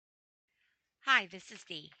Hi, this is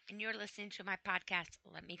Dee, and you're listening to my podcast,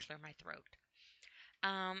 Let Me Clear My Throat.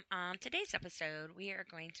 On today's episode, we are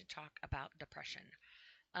going to talk about depression.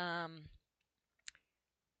 Um,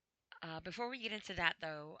 Before we get into that,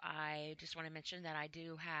 though, I just want to mention that I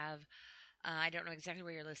do have, I don't know exactly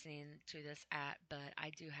where you're listening to this at, but I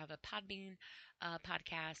do have a Podbean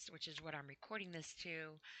podcast, which is what I'm recording this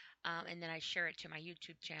to, and then I share it to my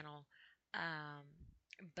YouTube channel. Um,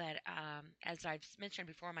 but as I've mentioned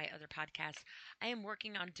before in my other podcasts, I am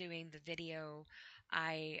working on doing the video.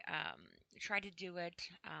 I tried to do it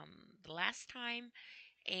the last time,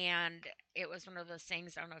 and it was one of those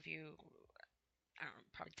things. I don't know if you, I don't know,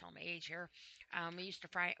 probably tell my age here. We used to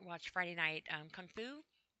watch Friday night Kung Fu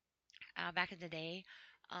back in the day,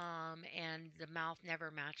 and the mouth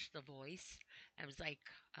never matched the voice. It was like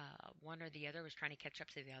one or the other was trying to catch up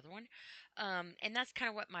to the other one, and that's kind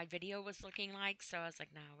of what my video was looking like. So I was like,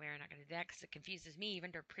 no, we're not going to do that because it confuses me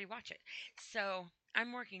even to pre-watch it. So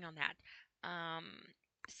I'm working on that. Um,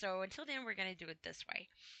 so until then, we're going to do it this way.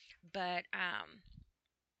 But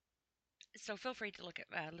feel free to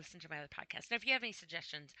listen to my other podcast. And if you have any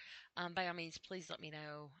suggestions, by all means, please let me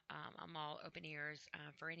know. I'm all open ears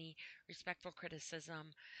for any respectful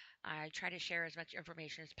criticism. I try to share as much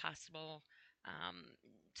information as possible. Um,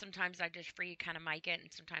 Sometimes I just free kind of mic it, and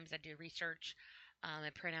sometimes I do research. I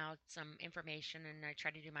print out some information and I try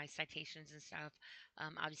to do my citations and stuff.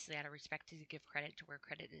 Obviously, out of respect to give credit to where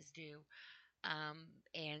credit is due.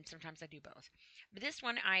 And sometimes I do both. But this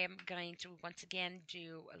one, I am going to once again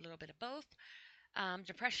do a little bit of both.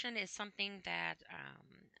 Depression is something that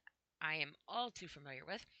I am all too familiar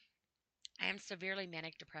with. I am severely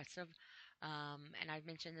manic depressive, and I've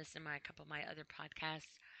mentioned this in my a couple of my other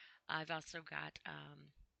podcasts. I've also got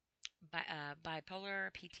bipolar,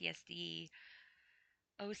 PTSD,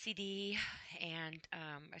 OCD, and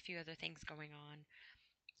a few other things going on.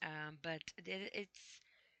 But it's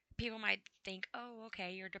people might think, oh,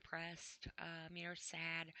 okay, you're depressed, you're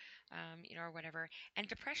sad, or whatever. And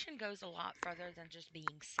depression goes a lot further than just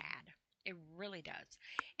being sad. It really does.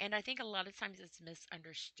 And I think a lot of times it's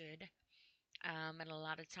misunderstood. And a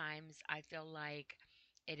lot of times I feel like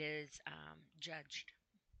it is judged.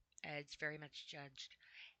 It's very much judged.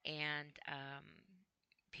 And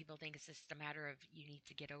people think it's just a matter of you need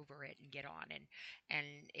to get over it and get on. And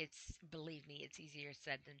it's, believe me, it's easier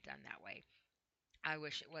said than done that way. I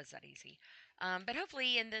wish it was that easy. But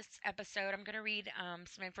hopefully, in this episode, I'm going to read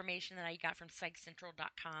some information that I got from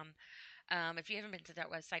psychcentral.com. If you haven't been to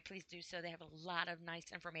that website, please do so. They have a lot of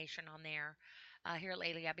nice information on there. Here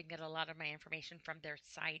lately, I've been getting a lot of my information from their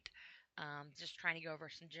site, just trying to go over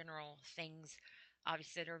some general things,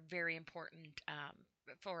 obviously, that are very important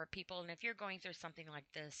for people. And if you're going through something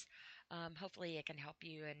like this, hopefully it can help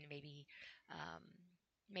you and maybe um,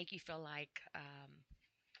 make you feel like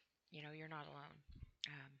you're not alone.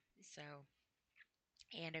 So,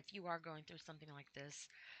 and if you are going through something like this,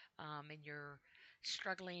 and you're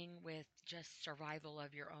struggling with just survival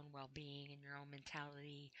of your own well-being and your own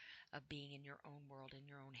mentality of being in your own world, in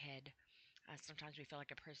your own head, sometimes we feel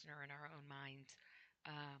like a prisoner in our own minds.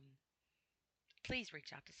 Um, Please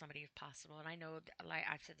reach out to somebody if possible. And I know, like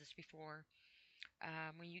I've said this before,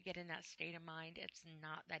 when you get in that state of mind, it's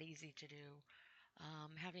not that easy to do.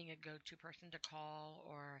 Having a go-to person to call,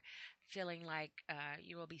 or feeling like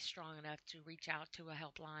you will be strong enough to reach out to a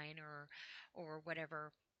helpline or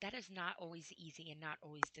whatever, that is not always easy and not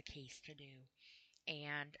always the case to do.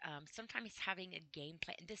 And sometimes having a game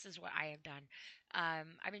plan, this is what I have done.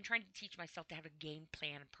 I've been trying to teach myself to have a game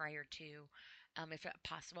plan prior to, if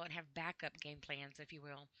possible, and have backup game plans, if you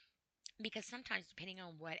will, because sometimes depending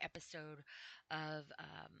on what episode of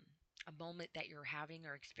a moment that you're having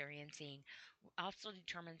or experiencing also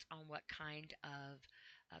determines on what kind of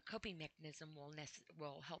coping mechanism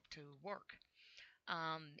will help to work.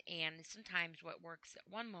 And sometimes what works at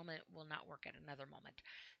one moment will not work at another moment.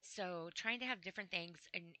 So trying to have different things,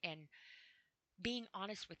 and being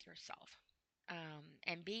honest with yourself,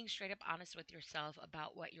 and being straight up honest with yourself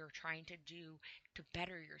about what you're trying to do to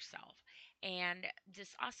better yourself. And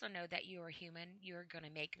just also know that you are human. You're going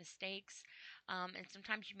to make mistakes. And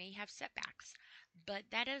sometimes you may have setbacks. But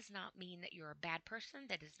that does not mean that you're a bad person.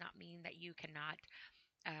 That does not mean that you cannot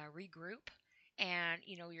regroup and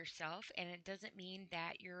you know yourself. And it doesn't mean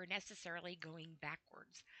that you're necessarily going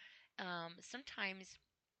backwards. Sometimes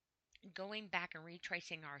going back and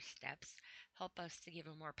retracing our steps help us to give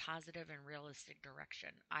a more positive and realistic direction,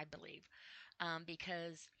 I believe.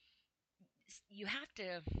 Because you have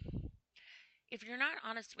to, if you're not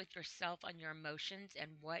honest with yourself on your emotions and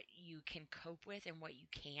what you can cope with and what you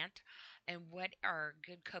can't, and what are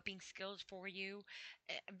good coping skills for you,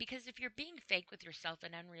 because if you're being fake with yourself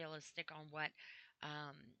and unrealistic on what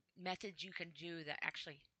um, methods you can do that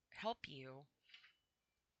actually help you.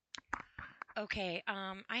 Okay,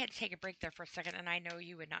 I had to take a break there for a second, and I know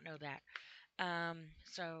you would not know that.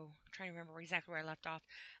 So trying to remember exactly where I left off.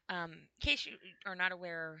 In case you are not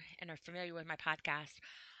aware and are familiar with my podcast,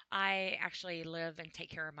 I actually live and take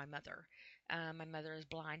care of my mother. My mother is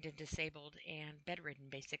blind and disabled and bedridden,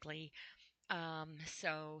 basically.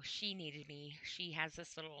 So she needed me. She has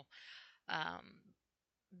this little um,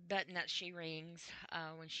 button that she rings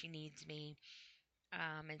when she needs me.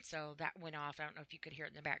 And so that went off. I don't know if you could hear it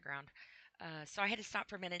in the background. So I had to stop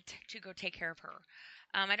for a minute to go take care of her.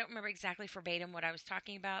 I don't remember exactly verbatim what I was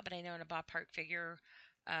talking about, but I know in a ballpark figure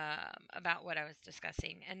about what I was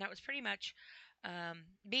discussing. And that was pretty much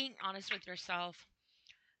being honest with yourself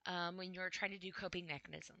when you're trying to do coping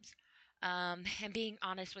mechanisms. And being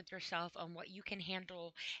honest with yourself on what you can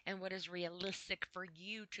handle and what is realistic for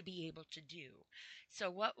you to be able to do. So,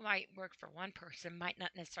 what might work for one person might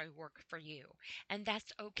not necessarily work for you. And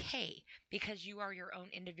that's okay because you are your own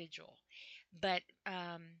individual. But,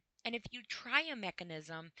 and if you try a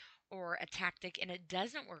mechanism or a tactic and it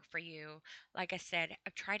doesn't work for you, like I said,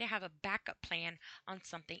 try to have a backup plan on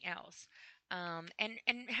something else.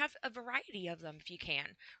 And have a variety of them if you can.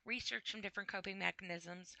 Research some different coping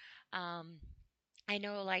mechanisms. Um, I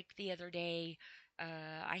know, like the other day,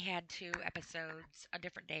 I had two episodes on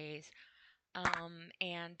different days,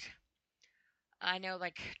 and I know,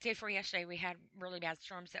 like day before yesterday, we had really bad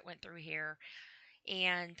storms that went through here,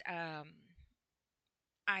 and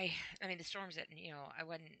I, I mean, the storms that I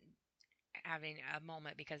wasn't having a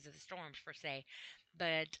moment because of the storms per se,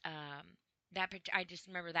 but I just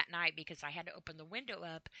remember that night because I had to open the window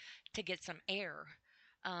up to get some air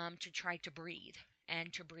to try to breathe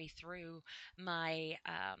and to breathe through my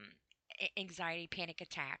anxiety panic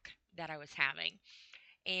attack that I was having.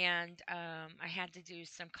 And I had to do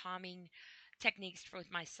some calming techniques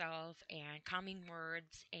with myself and calming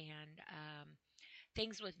words and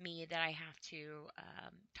things with me that I have to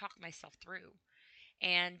talk myself through.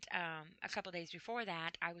 And a couple of days before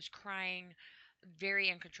that, I was crying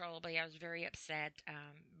very uncontrollably. I was very upset,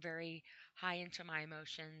 very high into my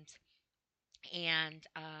emotions. And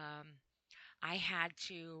I had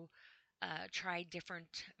to try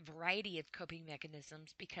different variety of coping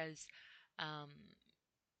mechanisms because um,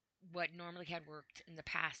 what normally had worked in the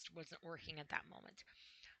past wasn't working at that moment.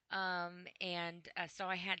 And so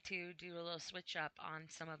I had to do a little switch up on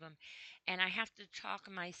some of them, and I have to talk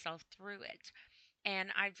myself through it.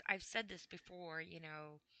 And I've said this before,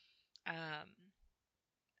 um,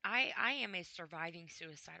 I am a surviving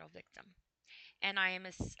suicidal victim, and I am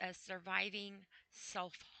a surviving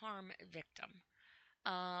self harm victim,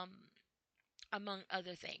 um, among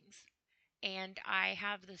other things. And I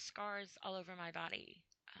have the scars all over my body,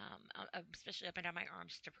 especially up and down my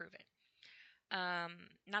arms, to prove it.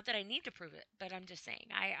 Not that I need to prove it, but I'm just saying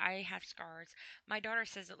I have scars. My daughter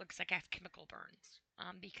says it looks like I have chemical burns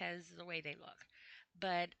because of the way they look.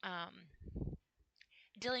 But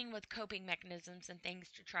dealing with coping mechanisms and things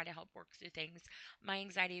to try to help work through things, my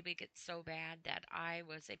anxiety would get so bad that I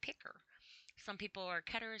was a picker. Some people are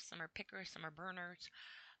cutters, some are pickers, some are burners.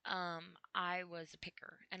 I was a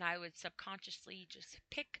picker, and I would subconsciously just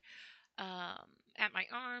pick at my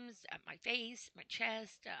arms, at my face, my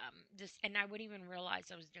chest, just, and I wouldn't even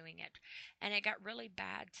realize I was doing it. And it got really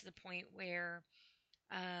bad to the point where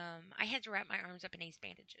I had to wrap my arms up in ace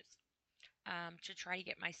bandages to try to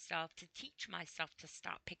get myself to teach myself to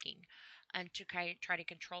stop picking and to try to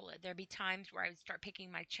control it. There'd be times where I would start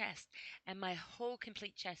picking my chest, and my whole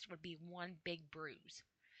complete chest would be one big bruise.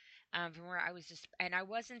 From where I was just, and I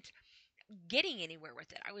wasn't getting anywhere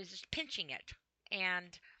with it. I was just pinching it,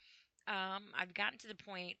 and I've gotten to the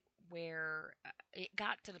point where it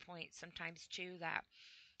got to the point sometimes too that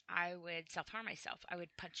I would self harm myself. I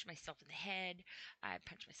would punch myself in the head. I'd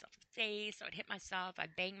punch myself in the face. I would hit myself.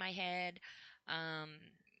 I'd bang my head. Um,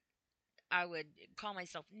 I would call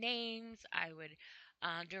myself names. I would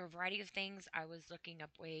do a variety of things. I was looking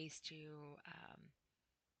up ways to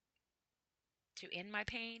end my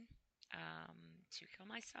pain, to kill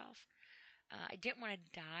myself. I didn't want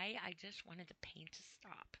to die. I just wanted the pain to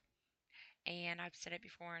stop. And I've said it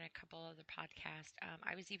before in a couple other podcasts.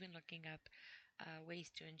 I was even looking up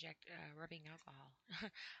ways to inject rubbing alcohol.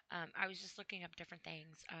 I was just looking up different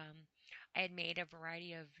things. I had made a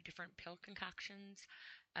variety of different pill concoctions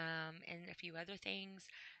and a few other things,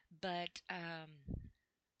 but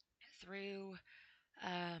through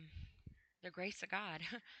um, the grace of God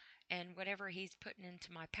And whatever He's putting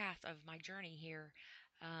into my path of my journey here,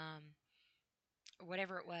 um,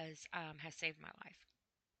 whatever it was, has saved my life.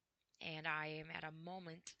 And I am at a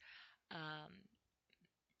moment um,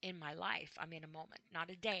 in my life. I'm in a moment, not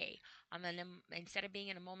a day. Instead of being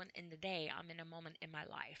in a moment in the day, I'm in a moment in my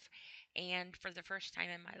life. And for the first time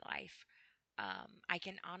in my life, I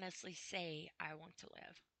can honestly say I want to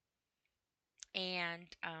live. And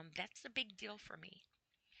that's a big deal for me.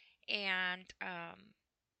 And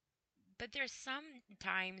but there's some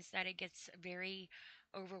times that it gets very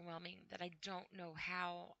overwhelming that I don't know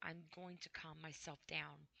how I'm going to calm myself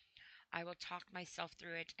down. I will talk myself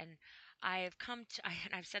through it, and I have come to,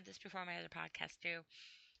 and I've said this before on my other podcast too.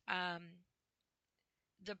 Um,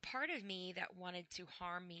 the part of me that wanted to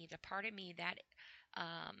harm me, the part of me that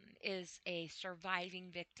is a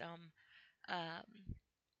surviving victim, um,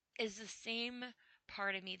 is the same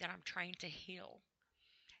part of me that I'm trying to heal.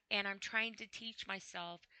 And I'm trying to teach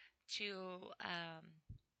myself to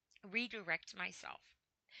redirect myself,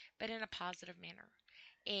 but in a positive manner.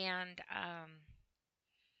 And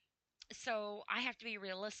so I have to be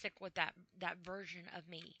realistic with that version of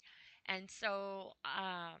me. And so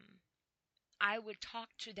I would talk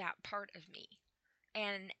to that part of me,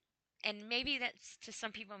 and maybe that's to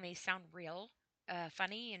some people may sound real,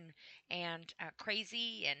 funny and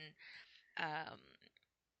crazy and um,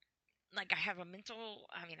 like I have a mental.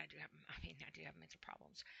 I mean, I do have. I mean, I do have mental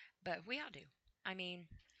problems, but we all do. I mean,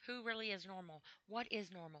 who really is normal? What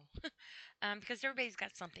is normal? Because everybody's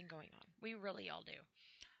got something going on. We really all do,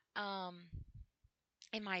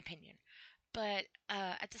 in my opinion. But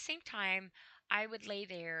at the same time, I would lay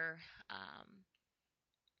there,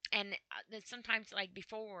 and then sometimes, like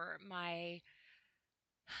before,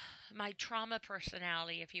 my trauma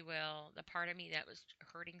personality, if you will, the part of me that was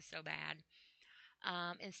hurting so bad,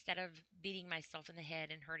 instead of beating myself in the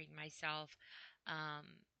head and hurting myself, um,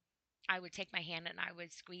 I would take my hand and I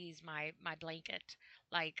would squeeze my blanket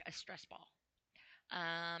like a stress ball.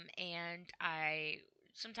 And I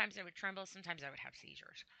sometimes I would tremble, sometimes I would have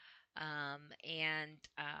seizures. And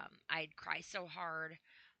I'd cry so hard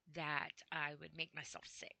that I would make myself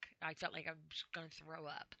sick. I felt like I was going to throw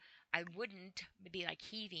up. I wouldn't be like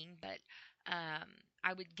heaving, but um,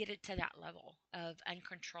 I would get it to that level of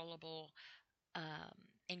uncontrollable um,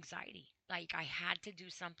 anxiety. Like I had to do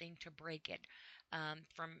something to break it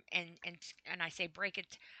and I say break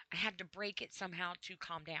it. I had to break it somehow to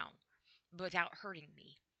calm down without hurting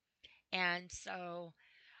me. And so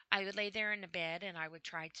I would lay there in the bed and I would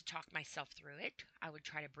try to talk myself through it. I would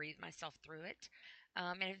try to breathe myself through it.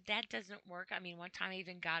 And if that doesn't work, I mean, one time I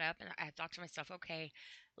even got up and I thought to myself, okay,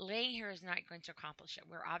 laying here is not going to accomplish it.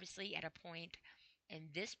 We're obviously at a point in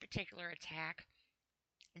this particular attack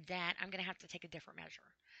that I'm going to have to take a different measure.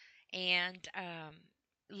 And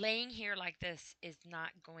laying here like this is not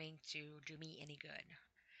going to do me any good.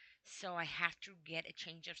 So I have to get a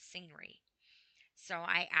change of scenery. So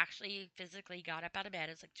I actually physically got up out of bed.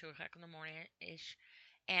 It's like 2 o'clock in the morning ish,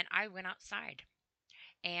 and I went outside.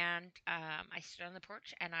 And I stood on the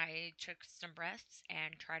porch and I took some breaths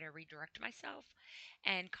and tried to redirect myself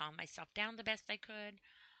and calm myself down the best I could.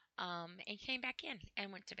 And came back in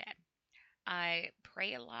and went to bed. I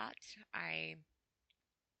pray a lot. I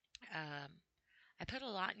um, I put a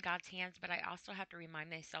lot in God's hands, but I also have to remind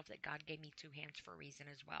myself that God gave me two hands for a reason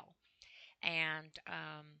as well. And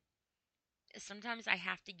sometimes I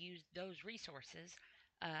have to use those resources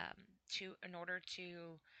to in order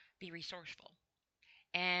to be resourceful.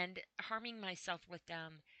 And harming myself with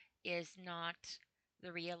them is not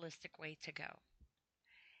the realistic way to go.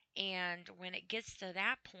 And when it gets to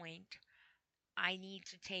that point, I need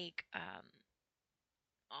to take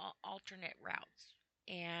alternate routes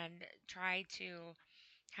and try to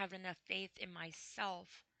have enough faith in myself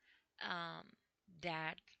um,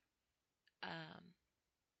 that um,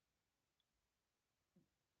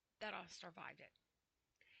 that I'll survive it,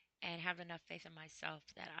 and have enough faith in myself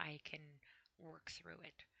that I can work through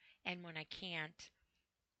it. And when I can't,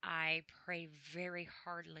 I pray very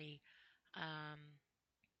hardly um,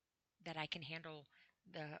 that I can handle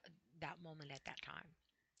the that moment at that time.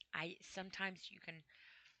 I sometimes you can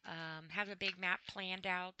have a big map planned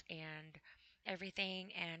out and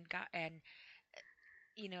everything, and got and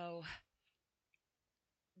you know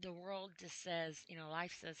the world just says,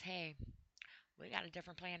 life says, hey, we got a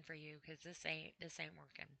different plan for you because this ain't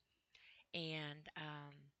working. And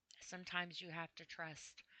sometimes you have to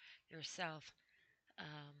trust yourself,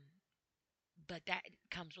 um, but that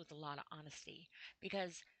comes with a lot of honesty,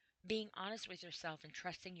 because being honest with yourself and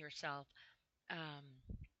trusting yourself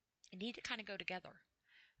need to kind of go together.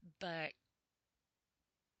 But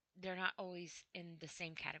they're not always in the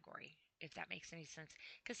same category, if that makes any sense.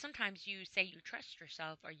 Because sometimes you say you trust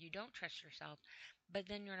yourself or you don't trust yourself, but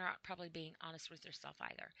then you're not probably being honest with yourself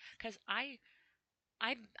either. Because I,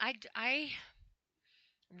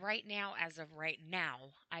 right now, as of right now,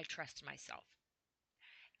 I trust myself,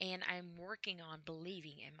 and I'm working on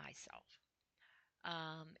believing in myself.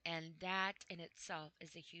 And that in itself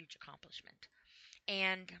is a huge accomplishment.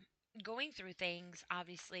 And going through things,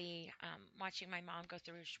 obviously, watching my mom go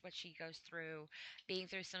through what she goes through, being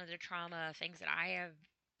through some of the trauma, things that I have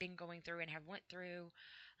been going through and have went through.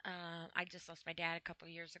 I just lost my dad a couple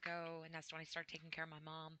of years ago, and that's when I started taking care of my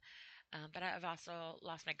mom. But I've also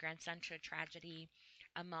lost my grandson to a tragedy,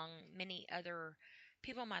 among many other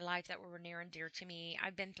people in my life that were near and dear to me.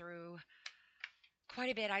 I've been through quite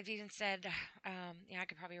a bit. I've even said, I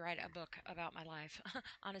could probably write a book about my life,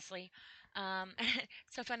 honestly.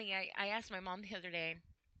 It's so funny. I asked my mom the other day,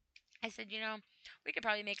 I said, we could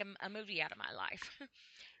probably make a movie out of my life.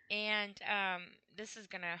 And this is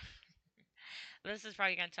going to, this is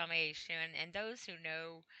probably going to tell my age soon. And those who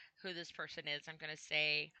know who this person is, I'm going to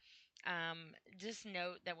say, just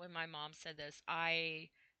note that when my mom said this,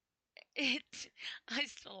 it, I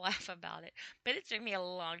still laugh about it, but it took me a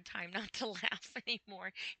long time not to laugh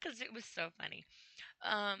anymore because it was so funny.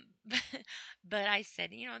 Um, but, but I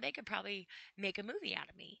said, they could probably make a movie out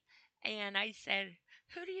of me. And I said,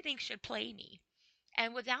 who do you think should play me?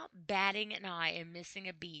 And without batting an eye and missing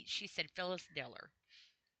a beat, she said, Phyllis Diller.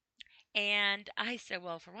 And I said,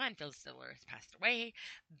 well, for one, Phyllis Diller has passed away.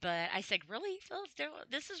 But I said, really, Phyllis Diller?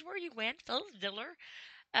 This is where you went, Phyllis Diller?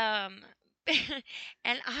 Um,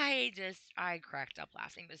 and I cracked up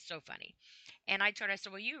laughing. It was so funny. And I told her, I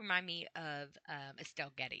said, well, you remind me of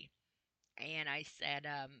Estelle Getty. And I said,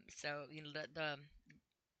 so the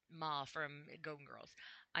Ma from Golden Girls.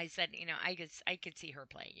 I said, I could see her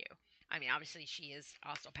playing you. I mean, obviously she is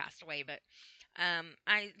also passed away, but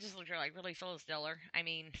I just looked at her like, really, Phyllis Diller. I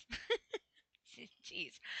mean,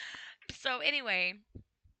 jeez. So anyway,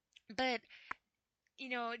 but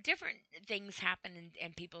different things happen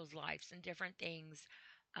in people's lives, and different things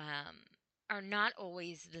um, are not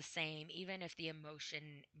always the same, even if the emotion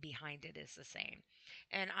behind it is the same.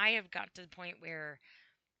 And I have got to the point where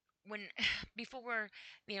when before,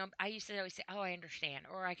 I used to always say, oh, I understand,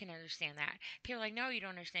 or I can understand that. People are like, no, you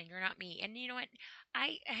don't understand, you're not me. And you know what,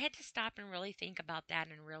 I had to stop and really think about that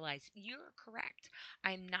and realize you're correct.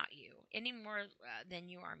 I'm not you any more than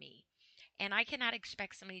you are me. And I cannot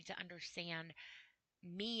expect somebody to understand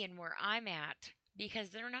me and where I'm at because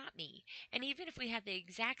they're not me. And even if we have the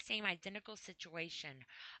exact same identical situation,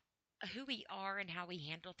 who we are and how we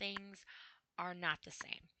handle things are not the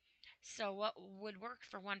same. So what would work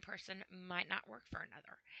for one person might not work for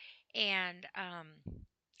another. And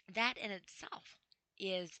that in itself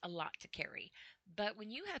is a lot to carry. But when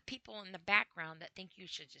you have people in the background that think you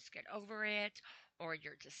should just get over it, or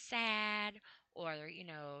you're just sad, or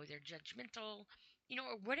they're judgmental,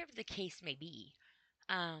 or whatever the case may be,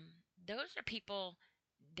 um, those are people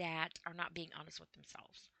that are not being honest with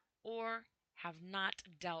themselves, or have not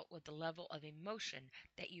dealt with the level of emotion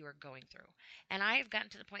that you are going through. And I have gotten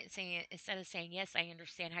to the point of saying, instead of saying, yes, I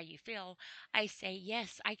understand how you feel, I say,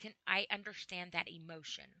 yes, I understand that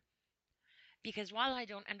emotion. Because while I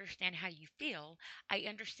don't understand how you feel, I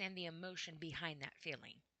understand the emotion behind that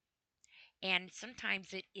feeling. And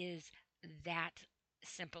sometimes it is that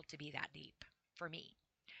simple to be that deep for me.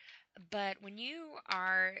 But when you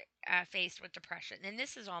are faced with depression, and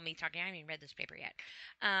this is all me talking, I haven't even read this paper yet.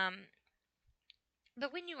 Um,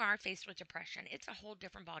 but when you are faced with depression, it's a whole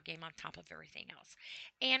different ballgame on top of everything else.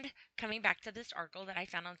 And coming back to this article that I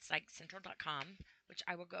found on psychcentral.com, which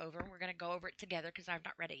I will go over, and we're going to go over it together because I've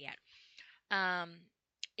not read it yet. Um,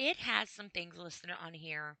 it has some things listed on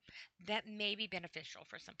here that may be beneficial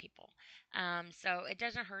for some people. So it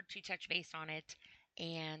doesn't hurt to touch base on it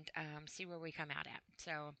and see where we come out at.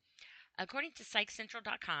 So according to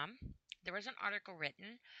psychcentral.com, there was an article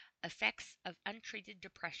written, Effects of Untreated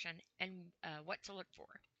Depression and What to Look for.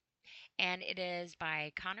 And it is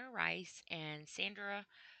by Connor Rice and Sandra,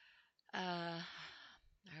 I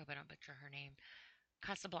hope I don't butcher her name,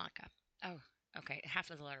 Casablanca. Oh, okay,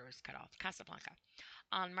 half of the letter was cut off. Casablanca.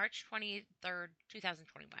 On March 23rd,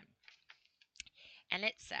 2021. And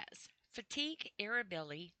it says, fatigue,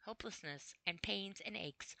 irritability, hopelessness, and pains and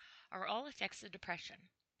aches are all effects of depression.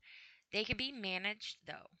 They can be managed,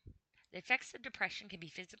 though. The effects of depression can be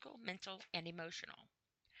physical, mental, and emotional.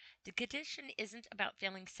 The condition isn't about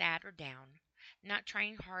feeling sad or down, not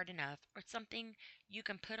trying hard enough, or something you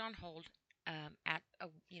can put on hold at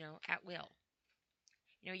will.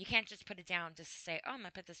 You can't just put it down just to say, "Oh, I'm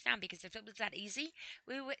gonna put this down," because if it was that easy,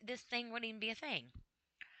 this thing wouldn't even be a thing.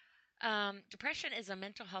 Depression is a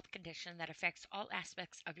mental health condition that affects all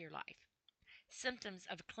aspects of your life. Symptoms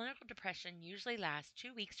of clinical depression usually last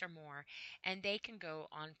 2 weeks or more, and they can go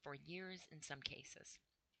on for years in some cases.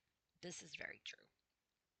 This is very true.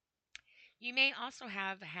 You may also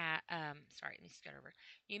sorry, let me start over.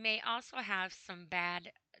 You may also have some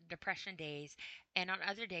bad depression days, and on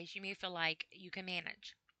other days, you may feel like you can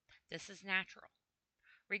manage. This is natural.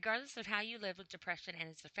 Regardless of how you live with depression and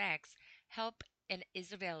its effects, help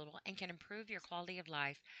is available and can improve your quality of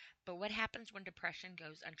life. But what happens when depression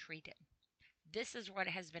goes untreated? This is what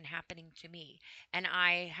has been happening to me, and um,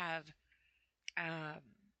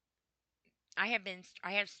 I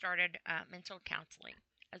have started mental counseling,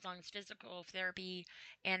 as long as physical therapy,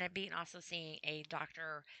 and I've been also seeing a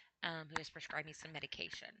doctor who has prescribed me some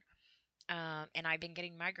medication. And I've been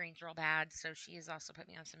getting migraines real bad, so she has also put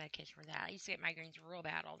me on some medication for that. I used to get migraines real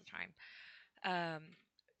bad all the time.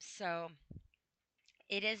 So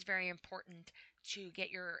it is very important to get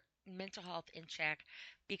your mental health in check,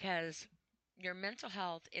 because your mental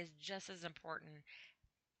health is just as important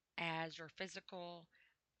as um,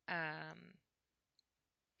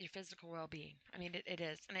 your physical well-being. I mean, it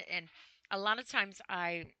is, and a lot of times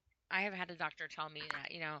I have had a doctor tell me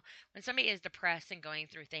that, when somebody is depressed and going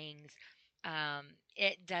through things,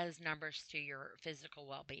 it does numbers to your physical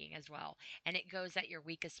well-being as well, and it goes at your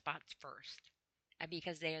weakest spots first,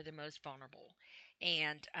 because they are the most vulnerable,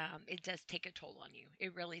 and it does take a toll on you.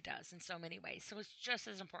 It really does in so many ways. So it's just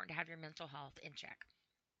as important to have your mental health in check.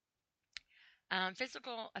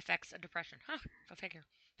 Physical effects of depression. Huh, go figure.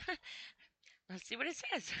 Let's see what it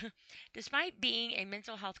says. Despite being a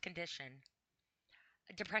mental health condition,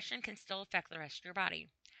 depression can still affect the rest of your body.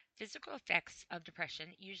 Physical effects of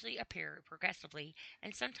depression usually appear progressively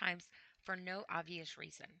and sometimes for no obvious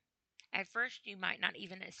reason. At first, you might not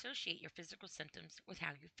even associate your physical symptoms with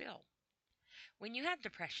how you feel. When you have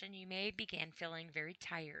depression, you may begin feeling very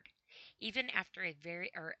tired, even after a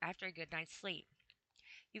good night's sleep.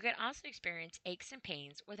 You can also experience aches and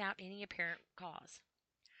pains without any apparent cause.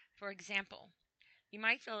 For example, you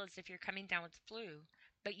might feel as if you're coming down with the flu,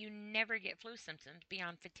 but you never get flu symptoms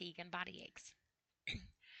beyond fatigue and body aches.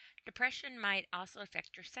 Depression might also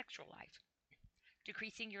affect your sexual life,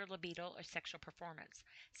 decreasing your libido or sexual performance.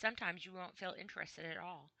 Sometimes you won't feel interested at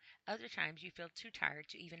all. Other times you feel too tired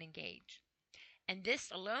to even engage. And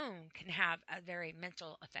this alone can have a very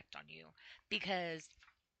mental effect on you, because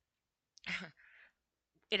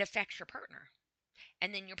it affects your partner.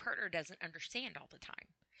 And then your partner doesn't understand all the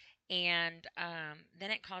time. And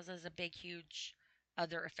then it causes a big, huge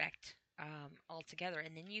other effect altogether.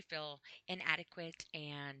 And then you feel inadequate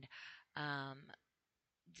and um,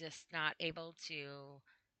 just not able to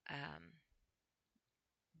um,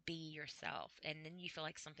 be yourself. And then you feel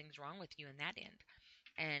like something's wrong with you in that end.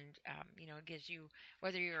 And, it gives you,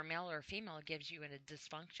 whether you're a male or a female, it gives you a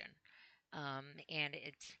dysfunction. And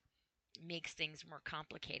it makes things more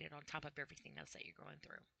complicated on top of everything else that you're going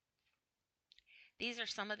through. These are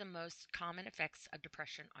some of the most common effects of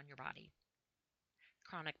depression on your body: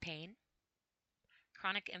 chronic pain,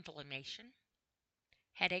 chronic inflammation,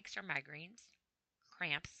 headaches or migraines,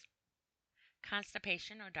 cramps,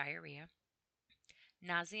 constipation or diarrhea,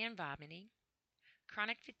 nausea and vomiting,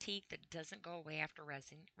 chronic fatigue that doesn't go away after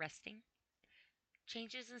resting,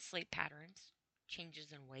 changes in sleep patterns,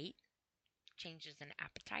 changes in weight, changes in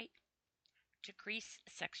appetite, decreased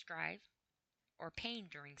sex drive or pain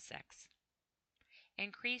during sex,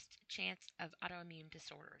 increased chance of autoimmune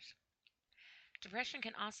disorders. Depression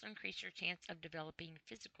can also increase your chance of developing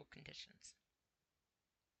physical conditions.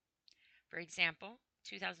 For example,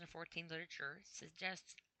 2014 literature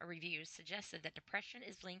suggests a review suggested that depression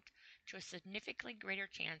is linked to a significantly greater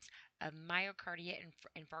chance of myocardial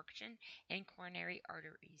infarction and coronary heart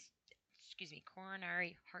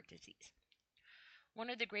disease. One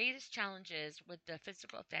of the greatest challenges with the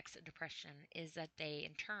physical effects of depression is that they,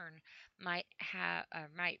 in turn, might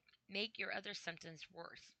make your other symptoms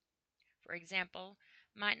worse. For example,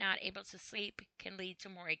 might not able to sleep can lead to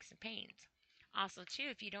more aches and pains. Also, too,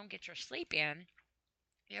 if you don't get your sleep in,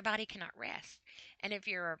 your body cannot rest. And if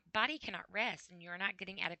your body cannot rest and you're not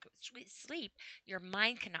getting adequate sleep, your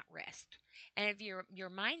mind cannot rest. And if your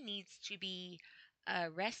mind needs to be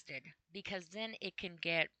rested, because then it can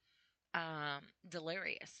get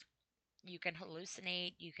delirious. You can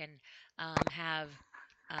hallucinate. You can have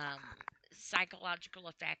um, psychological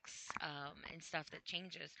effects and stuff that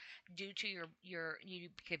changes due to you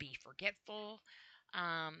could be forgetful.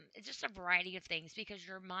 It's just a variety of things, because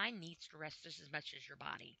your mind needs to rest just as much as your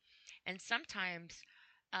body. And sometimes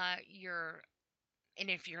and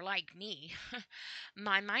if you're like me,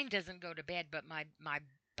 my mind doesn't go to bed, but my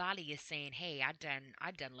body is saying, "Hey, I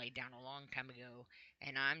done laid down a long time ago,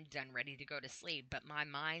 and I'm done ready to go to sleep." But my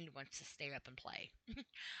mind wants to stay up and play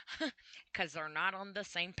because they're not on the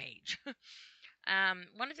same page.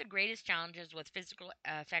 One of the greatest challenges with physical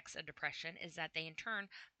effects of depression is that they, in turn,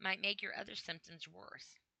 might make your other symptoms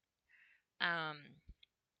worse. Um,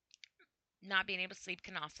 Not being able to sleep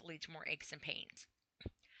can also lead to more aches and pains.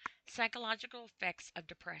 Psychological effects of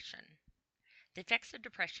depression. The effects of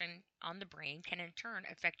depression on the brain can in turn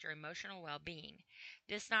affect your emotional well being.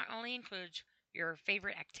 This not only includes your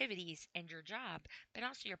favorite activities and your job, but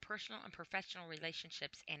also your personal and professional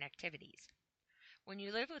relationships and activities. When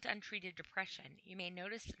you live with untreated depression, you may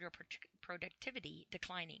notice your productivity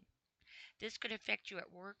declining. This could affect you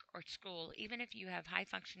at work or school, even if you have high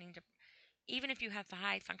functioning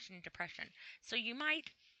depression. So you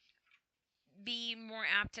might be more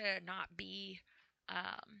apt to not be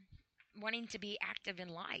um, wanting to be active in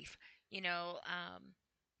life. You know,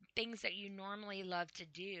 things that you normally love to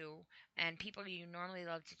do and people you normally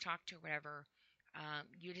love to talk to, whatever.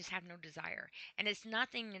 You just have no desire, and it's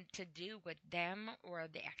nothing to do with them or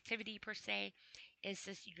the activity per se. It's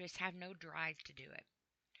just you just have no drive to do it.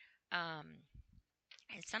 Um,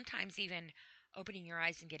 and sometimes even opening your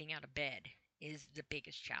eyes and getting out of bed is the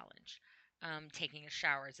biggest challenge. Taking a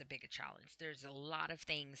shower is a big challenge. There's a lot of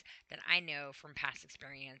things that I know from past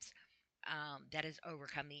experience that has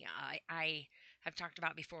overcome me. I have talked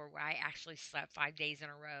about before where I actually slept 5 days in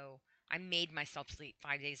a row. I made myself sleep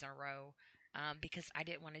 5 days in a row because I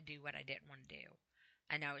didn't want to do what I didn't want to do.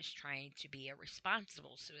 And I was trying to be a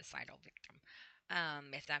responsible suicidal victim,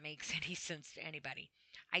 if that makes any sense to anybody.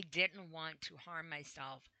 I didn't want to harm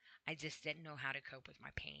myself. I just didn't know how to cope with my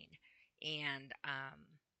pain. And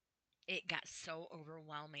it got so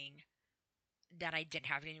overwhelming that I didn't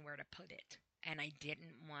have anywhere to put it. And I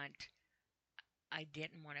didn't want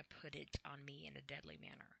to put it on me in a deadly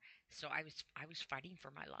manner. So I was fighting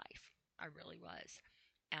for my life. I really was.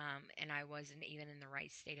 And I wasn't even in the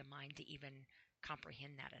right state of mind to even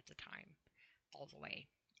comprehend that at the time all the way.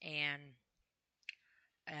 And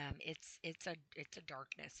it's a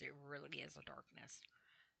darkness. It really is a darkness.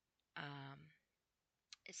 Um,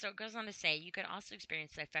 so it goes on to say you could also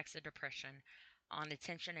experience the effects of depression on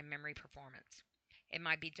attention and memory performance. It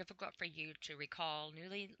might be difficult for you to recall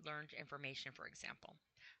newly learned information, for example.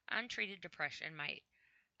 Untreated depression might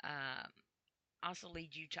um, also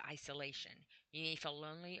lead you to isolation. You may feel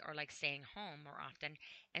lonely or like staying home more often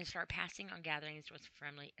and start passing on gatherings with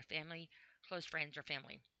family, close friends, or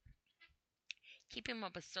family. Keeping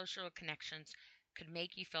up with social connections could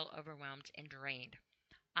make you feel overwhelmed and drained.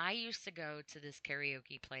 I used to go to this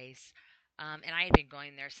karaoke place, and I had been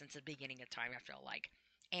going there since the beginning of time, I feel like.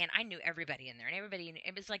 And I knew everybody in there, and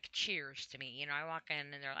it was like cheers to me. You know, I walk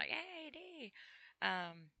in and they're like, hey, D.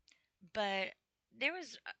 But there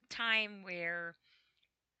was a time where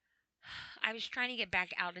I was trying to get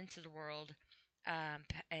back out into the world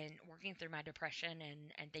and working through my depression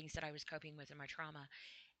and things that I was coping with in my trauma.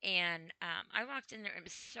 And I walked in there, it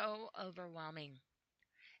was so overwhelming.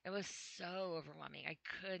 It was so overwhelming. I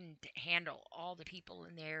couldn't handle all the people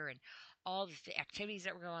in there and all the activities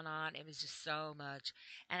that were going on. It was just so much.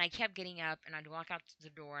 And I kept getting up and I'd walk out to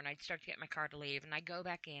the door and I'd start to get my car to leave and I'd go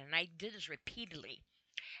back in. And I did this repeatedly.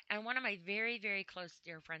 And one of my very, very close,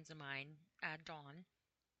 dear friends of mine, Dawn,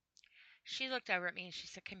 she looked over at me and she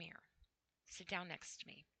said, come here, sit down next to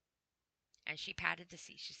me. And she patted the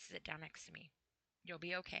seat. She said, sit down next to me. You'll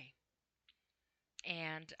be okay.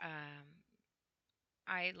 And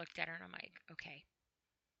I looked at her and I'm like, okay.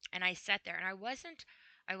 And I sat there and I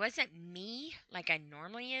wasn't me like I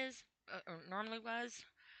normally is or normally was.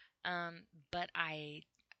 But I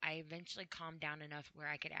eventually calmed down enough where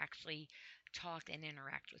I could actually talk and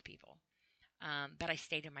interact with people. But I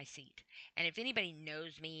stayed in my seat. And if anybody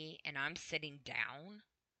knows me and I'm sitting down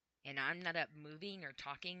and I'm not up moving or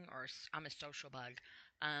talking or I'm a social bug,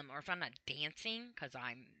 or if I'm not dancing because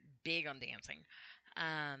I'm big on dancing,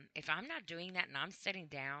 if I'm not doing that and I'm sitting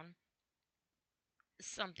down,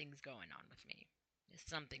 something's going on with me.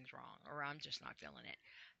 Something's wrong, or I'm just not feeling it.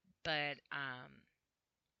 But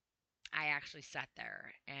I actually sat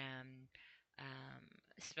there and um,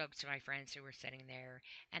 spoke to my friends who were sitting there,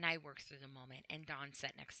 and I worked through the moment. And Dawn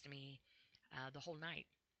sat next to me the whole night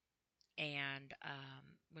and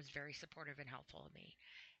was very supportive and helpful of me.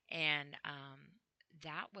 And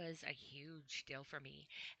that was a huge deal for me.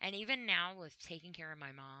 And even now, with taking care of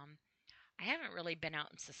my mom, I haven't really been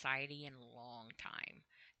out in society in a long time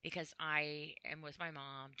because I am with my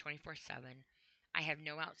mom 24/7. I have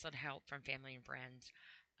no outside help from family and friends.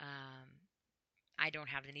 Um, I don't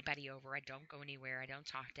have anybody over. I don't go anywhere. I don't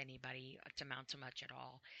talk to anybody to amount to much at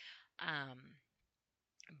all. Um,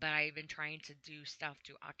 but I've been trying to do stuff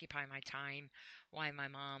to occupy my time while my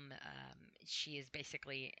mom, she is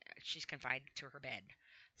basically, she's confined to her bed.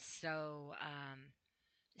 So,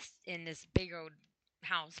 in this big old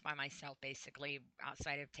house by myself, basically,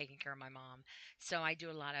 outside of taking care of my mom. So I do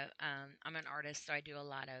a lot of, I'm an artist, so I do a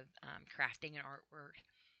lot of crafting and artwork.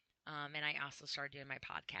 And I also started doing my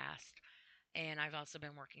podcast. And I've also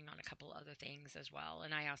been working on a couple other things as well.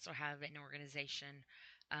 And I also have an organization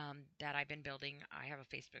that I've been building. I have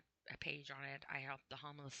a Facebook page on it. I help the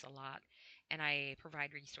homeless a lot, and I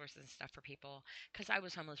provide resources and stuff for people because I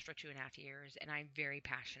was homeless for 2.5 years, and I'm very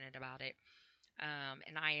passionate about it.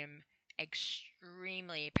 And I am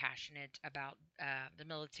extremely passionate about the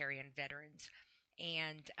military and veterans.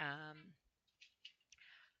 And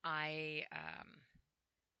I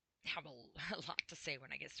have a lot to say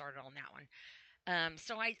when I get started on that one.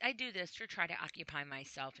 So I do this to try to occupy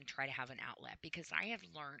myself and try to have an outlet because I have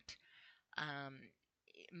learned um,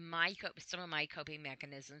 some of my coping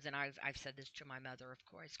mechanisms, and I've said this to my mother, of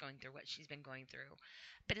course, going through what she's been going through,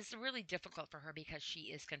 but it's really difficult for her because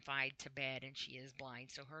she is confined to bed and she is blind,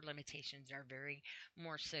 so her limitations are very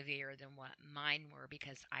more severe than what mine were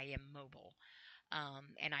because I am mobile,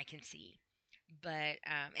 and I can see, but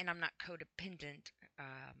and I'm not codependent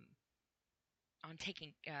on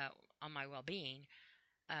taking on my well-being,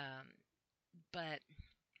 um, but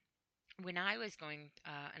when I was going,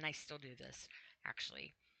 and I still do this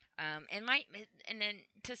actually, and my and then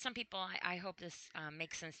to some people, I hope this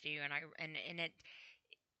makes sense to you, and I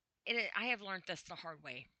have learned this the hard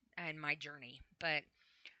way in my journey. But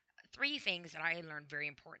three things that I learned very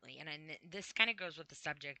importantly, and this kind of goes with the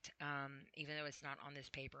subject, even though it's not on this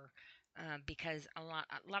paper, because a lot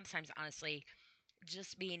of times, honestly,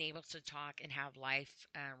 just being able to talk and have life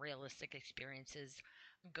realistic experiences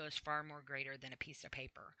goes far more greater than a piece of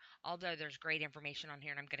paper. Although there's great information on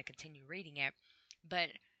here and I'm going to continue reading it, but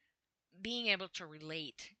being able to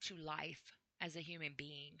relate to life as a human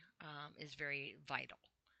being is very vital.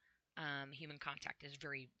 Human contact is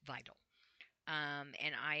very vital.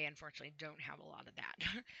 And I unfortunately don't have a lot of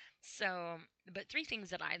that. So, but three things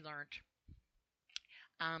that I learned,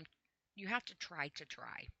 um, you have to try to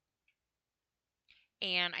try.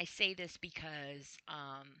 And I say this because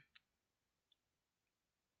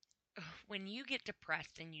when you get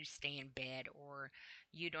depressed and you stay in bed or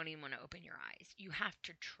you don't even want to open your eyes, you have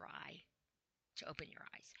to try to open your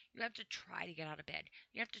eyes. You have to try to get out of bed.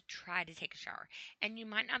 You have to try to take a shower. And you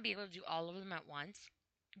might not be able to do all of them at once.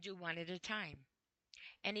 Do one at a time.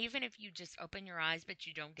 And even if you just open your eyes but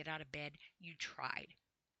you don't get out of bed, you tried.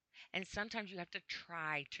 And sometimes you have to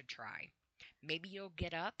try to try. Maybe you'll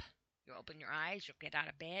get up, you'll open your eyes, you'll get out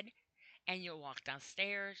of bed, and you'll walk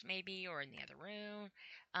downstairs maybe or in the other room.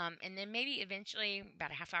 And then maybe eventually,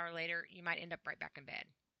 about a half hour later, you might end up right back in bed.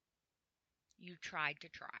 You tried to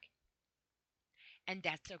try. And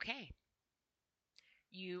that's okay.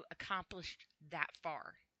 You accomplished that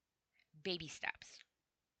far. Baby steps.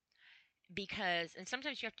 Because, and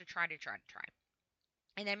sometimes you have to try to try to try.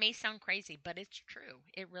 And that may sound crazy, but it's true.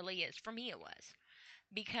 It really is. For me, it was.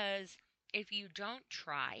 Because if you don't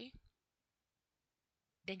try,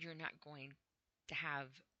 then you're not going to have,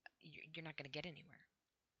 you're not going to get anywhere.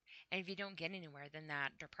 And if you don't get anywhere, then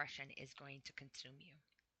that depression is going to consume you.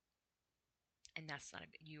 And that's not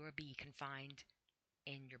you will be confined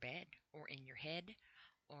in your bed or in your head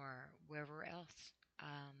or wherever else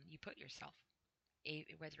you put yourself,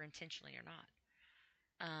 whether intentionally or not.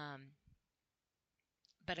 Um,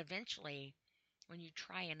 but eventually, when you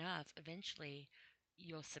try enough, eventually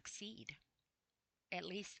you'll succeed, at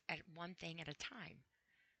least at one thing at a time.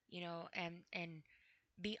 And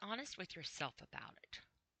be honest with yourself about it.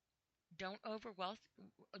 Don't overwhelm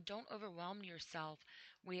don't overwhelm yourself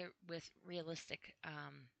with realistic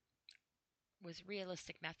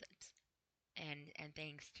methods and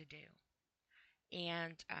things to do.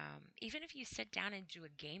 And even if you sit down and do a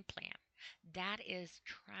game plan, that is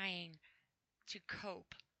trying to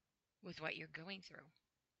cope with what you're going through.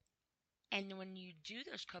 And when you do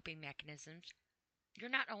those coping mechanisms, you're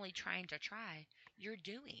not only trying to try, you're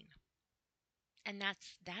doing. And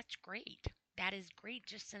that's great. That is great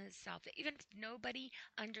just in itself. Even if nobody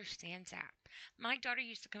understands that. My daughter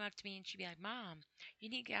used to come up to me and she'd be like, "Mom, you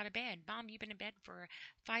need to get out of bed. Mom, you've been in bed for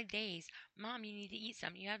 5 days. Mom, you need to eat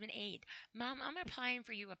something. You haven't ate. Mom, I'm applying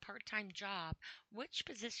for you a part-time job. Which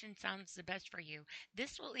position sounds the best for you?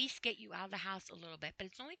 This will at least get you out of the house a little bit, but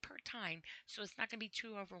it's only part-time, so it's not going to be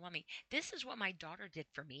too overwhelming." This is what my daughter did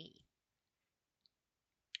for me.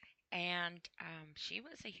 And she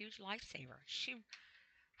was a huge lifesaver.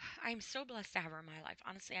 I'm so blessed to have her in my life.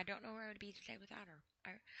 Honestly, I don't know where I would be today without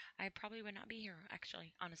her. I probably would not be here,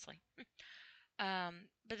 actually, honestly.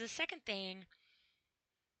 But the second thing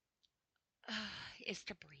is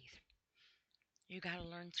to breathe. You got to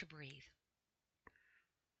learn to breathe.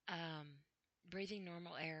 Um, Breathing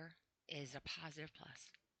normal air is a positive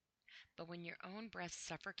plus. But when your own breath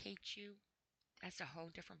suffocates you, that's a whole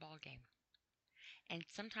different ballgame. And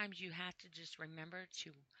sometimes you have to just remember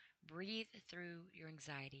to breathe through your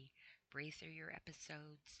anxiety, breathe through your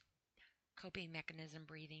episodes, coping mechanism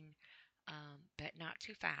breathing, but not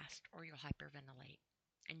too fast or you'll hyperventilate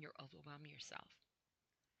and you'll overwhelm yourself.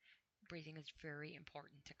 Breathing is very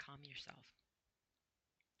important to calm yourself.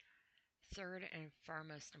 Third and far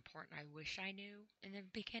most important, I wish I knew in the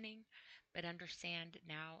beginning, but understand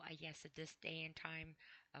now, I guess, at this day and time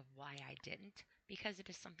of why I didn't, because it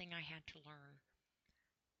is something I had to learn.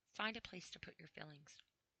 Find a place to put your feelings,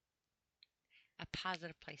 a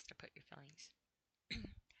positive place to put your feelings.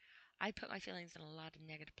 I put my feelings in a lot of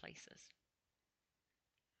negative places,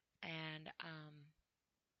 and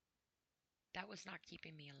that was not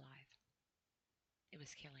keeping me alive. It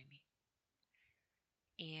was killing me.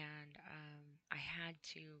 And I had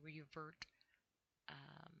to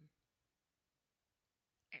um,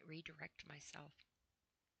 redirect myself.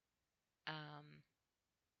 Um,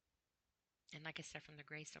 and like I said, from the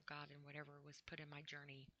grace of God and whatever was put in my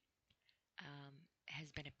journey, has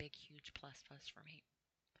been a big, huge plus for me.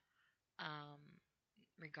 Um,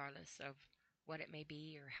 Regardless of what it may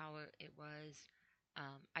be or how it was,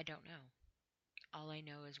 I don't know. All I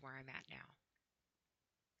know is where I'm at now,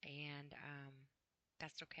 and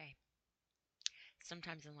that's okay.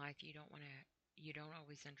 Sometimes in life you don't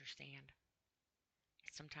always understand.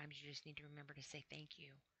 Sometimes you just need to remember to say thank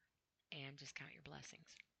you and just count your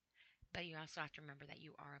blessings. But you also have to remember that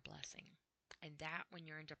you are a blessing. And that when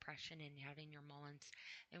you're in depression and having your moments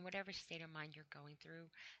in whatever state of mind you're going through,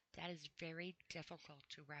 that is very difficult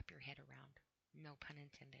to wrap your head around. No pun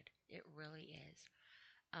intended. It really is.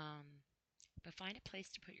 Um, but find a place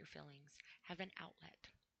to put your feelings. Have an outlet.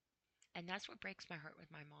 And that's what breaks my heart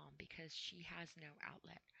with my mom because she has no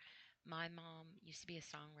outlet. My mom used to be a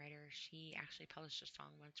songwriter. She actually published a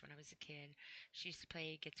song once when I was a kid. She used to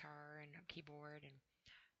play guitar and keyboard, and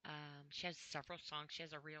she has several songs. She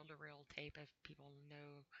has a reel to reel tape if people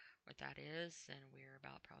know what that is, and we're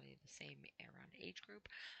about probably the same around age group,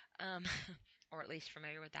 um, or at least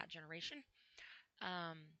familiar with that generation.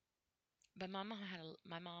 Um, but my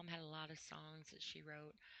mom had a lot of songs that she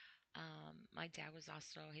wrote. My dad was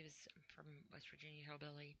also he was from West Virginia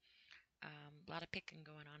hillbilly. A lot of picking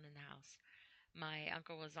going on in the house. My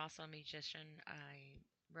uncle was also a musician. I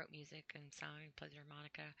wrote music and sang, played the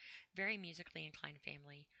harmonica. Very musically inclined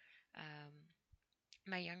family. Um,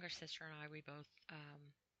 my younger sister and I, we both,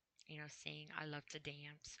 sing. I love to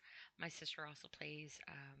dance. My sister also plays,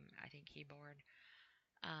 I think, keyboard.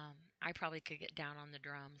 I probably could get down on the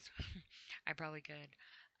drums. I probably could.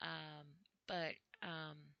 But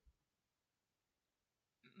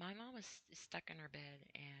my mom was stuck in her bed,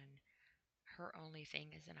 and her only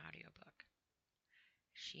thing is an audiobook.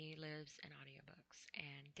 She lives in audiobooks,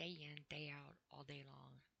 and day in, day out, all day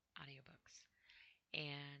long, audiobooks.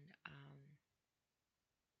 And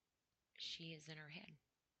she is in her head.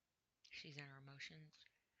 She's in her emotions.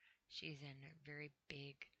 She's in a very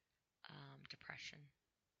big depression.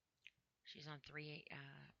 She's on three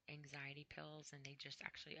anxiety pills, and they just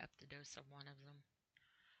actually upped the dose of one of them.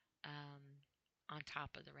 Um, on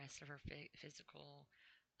top of the rest of her physical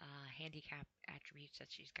handicap attributes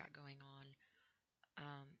that she's got going on,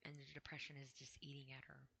 and the depression is just eating at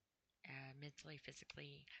her, mentally,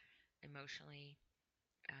 physically, emotionally,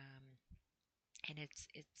 um, and it's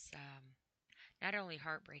not only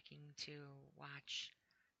heartbreaking to watch,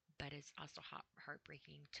 but it's also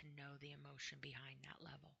heartbreaking to know the emotion behind that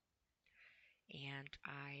level. And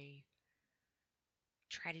I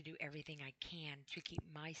try to do everything I can to keep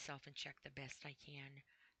myself in check the best I can.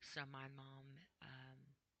 So my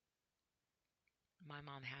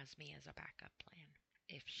mom has me as a backup plan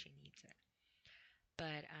if she needs it.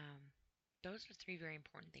 But those are three very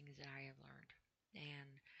important things that I have learned.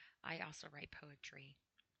 And I also write poetry.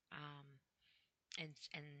 Um, and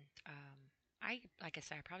I like I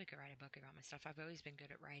said, I probably could write a book about my stuff. I've always been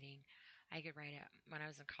good at writing. I could write it when I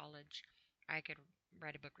was in college. I could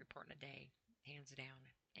write a book report in a day, hands down,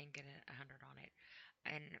 and get a 100 on it.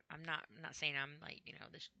 And I'm not saying I'm like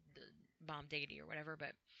the bomb diggity or whatever,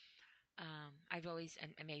 but I've always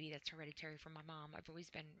and maybe that's hereditary from my mom. I've always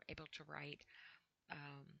been able to write.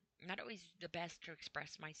 Not always the best to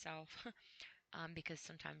express myself, because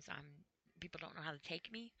sometimes people don't know how to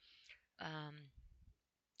take me. Um,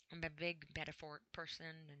 I'm a big metaphoric person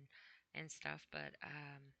and stuff, but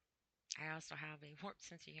I also have a warped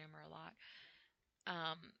sense of humor a lot.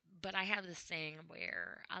 Um, but I have this thing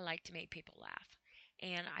where I like to make people laugh.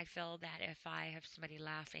 And I feel that if I have somebody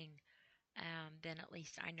laughing, then at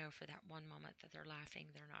least I know for that one moment that they're laughing,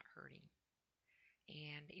 they're not hurting.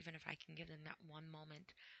 And even if I can give them that one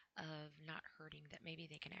moment of not hurting, that maybe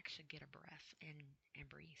they can actually get a breath and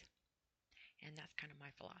breathe. And that's kind of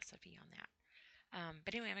my philosophy on that.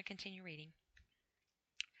 But anyway, I'm going to continue reading.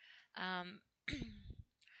 Um,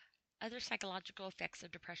 Other psychological effects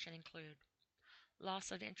of depression include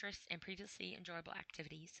loss of interest in previously enjoyable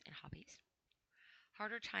activities and hobbies,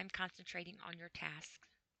 harder time concentrating on your tasks,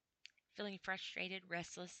 feeling frustrated,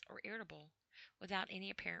 restless, or irritable without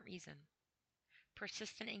any apparent reason,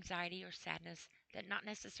 persistent anxiety or sadness that not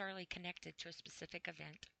necessarily connected to a specific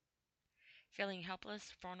event, feeling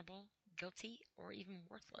helpless, vulnerable, guilty, or even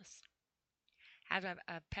worthless, have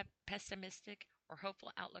a pessimistic or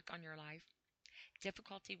hopeful outlook on your life,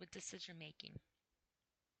 difficulty with decision making.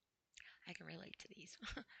 I can relate to these.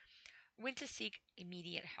 When to seek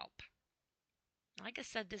immediate help. Like I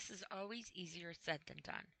said, this is always easier said than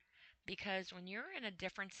done because when you're in a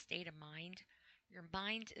different state of mind, your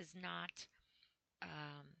mind is not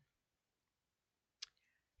um,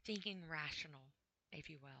 thinking rational, if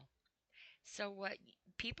you will. So what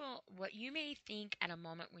you may think at a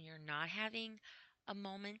moment when you're not having a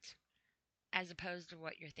moment, as opposed to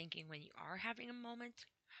what you're thinking when you are having a moment,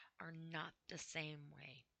 are not the same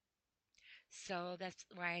way. So that's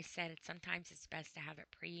why I said it. Sometimes it's best to have it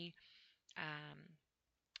um,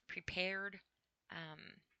 prepared um,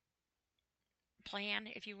 plan,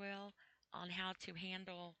 if you will, on how to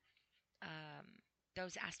handle um,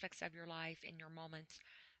 those aspects of your life in your moments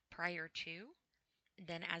prior to,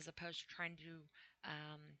 than as opposed to trying to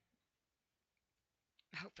um,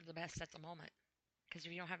 hope for the best at the moment. Because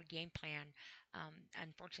if you don't have a game plan,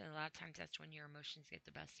 unfortunately, a lot of times that's when your emotions get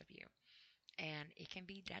the best of you, and it can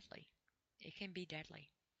be deadly. It can be deadly.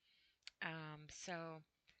 So,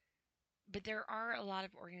 but there are a lot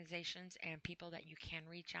of organizations and people that you can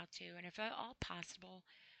reach out to, and if at all possible,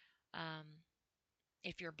 um,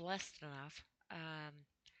 if you're blessed enough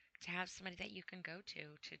to have somebody that you can go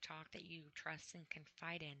to talk that you trust and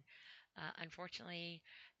confide in. Unfortunately,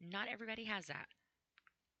 not everybody has that.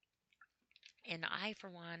 And I, for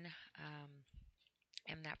one,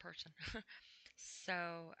 am that person.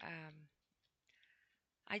 So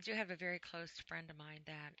I do have a very close friend of mine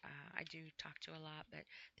that I do talk to a lot, but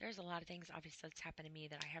there's a lot of things obviously that's happened to me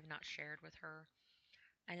that I have not shared with her.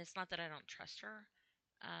 And it's not that I don't trust her,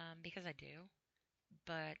 because I do.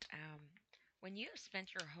 But when you have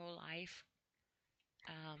spent your whole life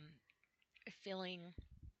um, feeling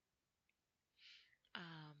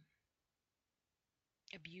um,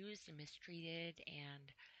 abused and mistreated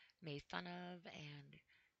and made fun of, and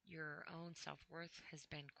your own self worth has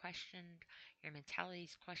been questioned, your mentality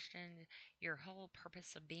is questioned, your whole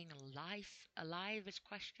purpose of being alive is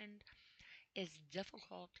questioned, it's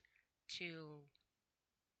difficult to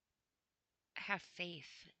have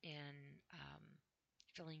faith in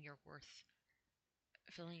feeling your worth,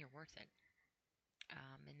 feeling you're worth it.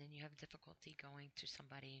 And then you have difficulty going to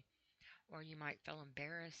somebody, or you might feel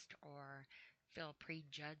embarrassed or feel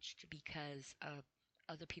prejudged because of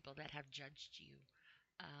other people that have judged you,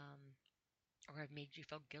 um, or have made you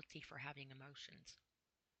feel guilty for having emotions.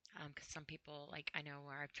 Because some people, like I know,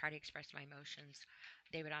 where I've tried to express my emotions,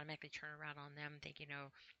 they would automatically turn around on them, think,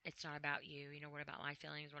 it's not about you. What about my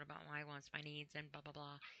feelings? What about my wants, my needs, and blah blah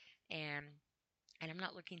blah. And I'm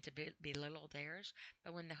not looking to belittle theirs,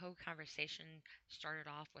 but when the whole conversation started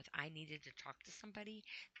off with I needed to talk to somebody,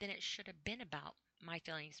 then it should have been about my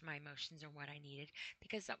feelings, my emotions, and what I needed,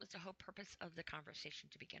 because that was the whole purpose of the conversation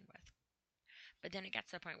to begin with. But then it got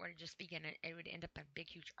to the point where it would end up a big,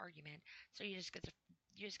 huge argument. So you just get to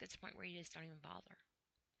the point where you just don't even bother.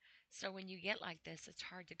 So when you get like this, it's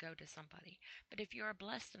hard to go to somebody. But if you are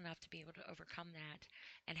blessed enough to be able to overcome that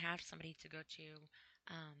and have somebody to go to,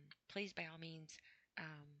 please by all means,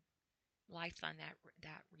 um, lifeline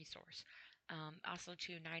that resource. Also,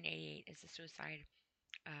 too, 988 is the suicide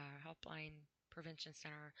helpline prevention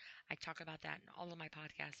center. I talk about that in all of my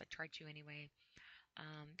podcasts. I try to anyway.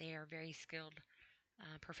 They are very skilled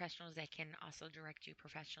professionals that can also direct you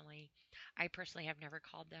professionally. I personally have never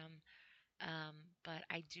called them, but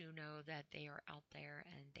I do know that they are out there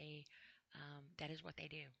and that is what they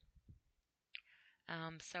do.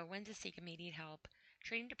 So, when to seek immediate help?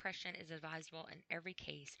 Treating depression is advisable in every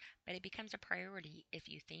case, but it becomes a priority if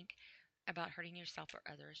you think about hurting yourself or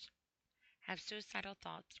others, have suicidal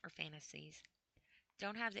thoughts or fantasies,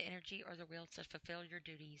 don't have the energy or the will to fulfill your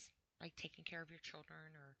duties, like taking care of your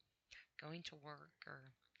children or going to work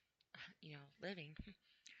or, living,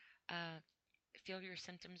 feel your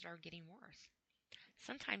symptoms are getting worse.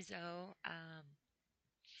 Sometimes, though,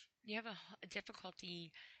 you have a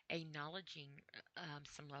difficulty acknowledging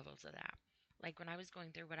some levels of that. Like when I was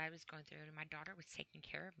going through what I was going through, and my daughter was taking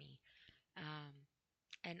care of me. Um,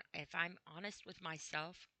 and if I'm honest with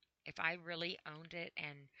myself, if I really owned it,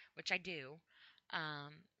 and which I do,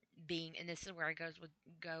 um, being and this is where I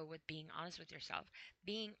go with being honest with yourself.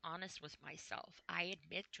 Being honest with myself, I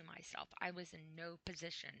admit to myself I was in no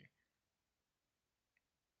position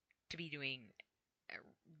to be uh,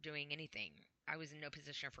 doing anything. I was in no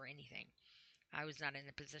position for anything. I was not in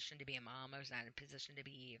a position to be a mom. I was not in a position to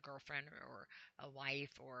be a girlfriend or a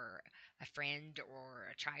wife or a friend or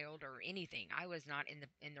a child or anything. I was not in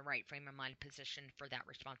the right frame of mind position for that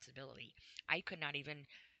responsibility. I could not even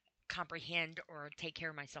comprehend or take care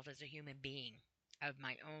of myself as a human being of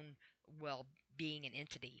my own well being and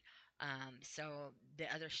entity. So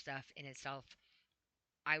the other stuff in itself,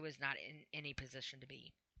 I was not in any position to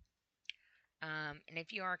be. And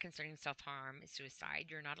if you are considering self harm, suicide,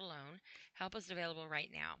 you're not alone. Help is available right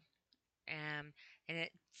now. And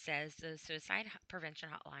it says the suicide prevention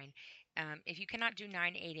hotline. If you cannot do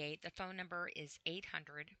 988, the phone number is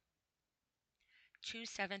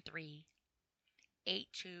 800-273-8255.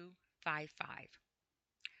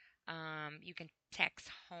 You can text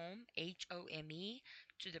HOME, HOME,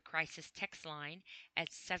 to the crisis text line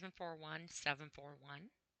at 741-741.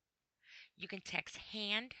 You can text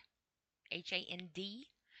HAND, HAND,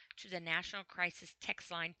 to the National Crisis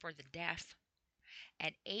Text Line for the Deaf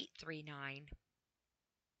at 839-863.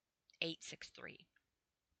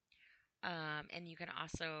 And you can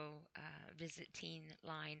also visit Teen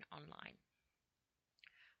Line online.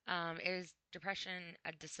 Is depression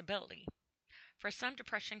a disability? For some,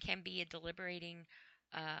 depression can be a debilitating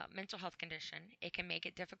mental health condition. It can make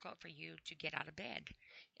it difficult for you to get out of bed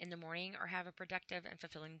in the morning or have a productive and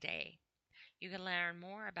fulfilling day. You can learn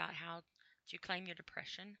more about how to claim your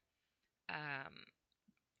depression. Um,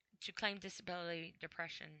 to claim disability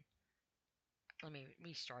depression, let me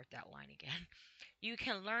restart that line again. You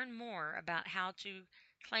can learn more about how to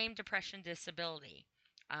claim depression disability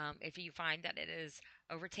if you find that it is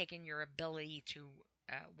overtaking your ability to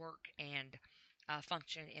work and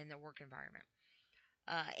function in the work environment.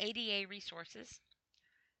 ADA resources.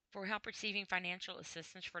 For help receiving financial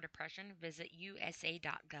assistance for depression, visit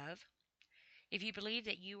usa.gov. If you believe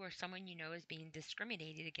that you or someone you know is being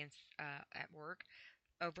discriminated against at work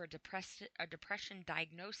over a depression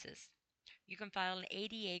diagnosis, you can file an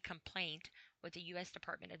ADA complaint with the U.S.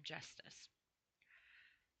 Department of Justice.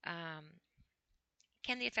 Um,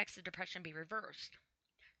 can the effects of depression be reversed?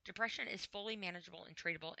 Depression is fully manageable and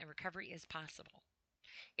treatable, and recovery is possible.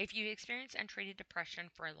 If you experience untreated depression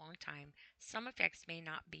for a long time, some effects may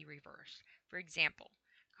not be reversed. For example,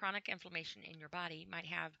 chronic inflammation in your body might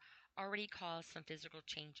have already caused some physical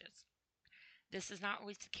changes. This is not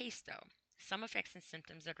always the case, though. Some effects and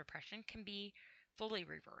symptoms of depression can be fully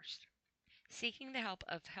reversed. Seeking the help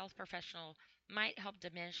of a health professional might help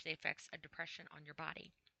diminish the effects of depression on your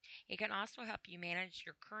body. It can also help you manage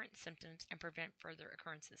your current symptoms and prevent further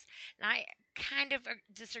occurrences. And I kind of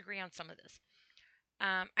disagree on some of this.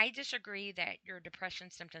 I disagree that your depression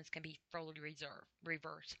symptoms can be fully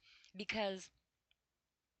reversed because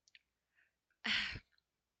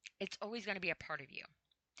it's always going to be a part of you.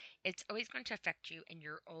 It's always going to affect you, and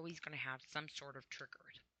you're always going to have some sort of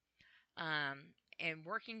triggers. And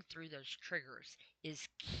working through those triggers is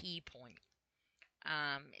key point.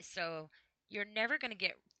 So you're never going to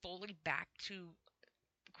get fully back to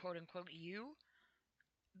quote unquote you,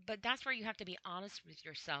 but that's where you have to be honest with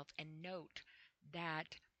yourself and note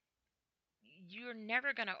that you're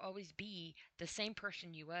never going to always be the same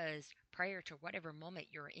person you was prior to whatever moment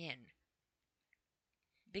you're in,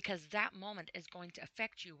 because that moment is going to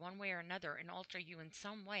affect you one way or another and alter you in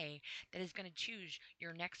some way that is going to choose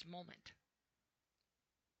your next moment.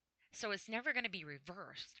 So it's never going to be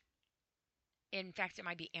reversed. In fact, it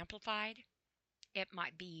might be amplified. It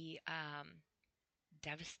might be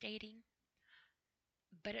devastating,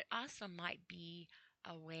 but it also might be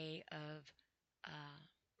a way of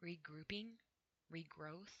regrouping,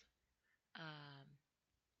 regrowth, um,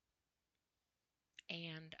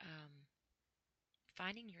 and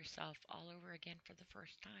finding yourself all over again for the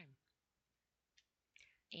first time.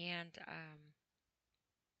 And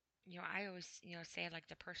I always say like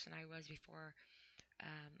the person I was before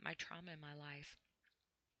my trauma in my life.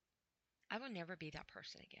 I will never be that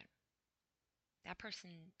person again. That person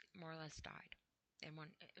more or less died, and one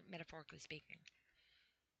metaphorically speaking.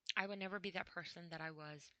 I would never be that person that I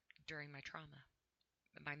was during my trauma,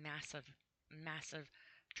 my massive, massive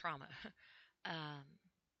trauma. um,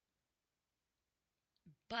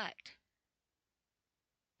 but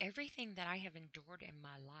everything that I have endured in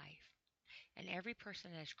my life, and every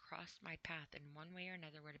person that has crossed my path in one way or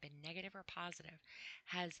another, would have been negative or positive,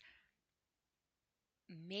 has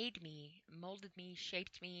made me, molded me,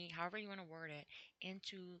 shaped me, however you want to word it,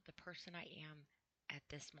 into the person I am at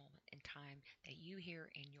this moment in time that you hear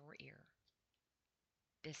in your ear.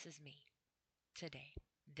 This is me today,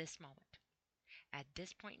 this moment. At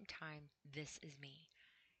this point in time, this is me.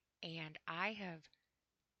 And I have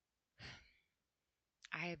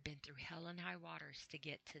been through hell and high waters to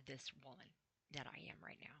get to this woman that I am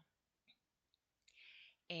right now.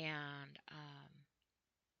 And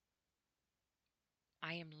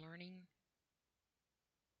I am learning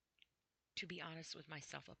to be honest with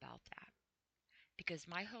myself about that. Because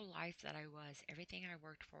my whole life that I was, everything I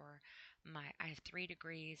worked for, I have 3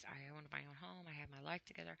 degrees, I owned my own home, I have my life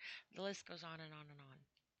together, the list goes on and on and on.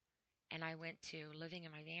 And I went to living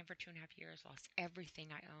in my van for 2.5 years, lost everything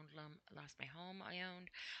I owned, lost my home I owned,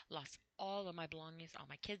 lost all of my belongings, all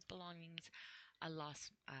my kids' belongings. I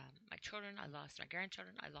lost my children, I lost my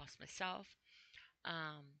grandchildren, I lost myself.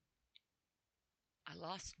 Um, I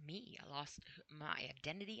lost me, I lost my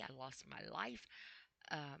identity, I lost my life.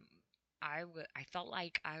 Um, I felt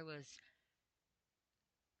like I was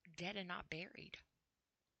dead and not buried,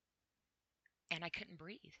 and I couldn't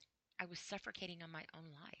breathe. I was suffocating on my own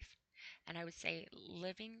life. And I would say,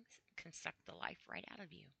 living can suck the life right out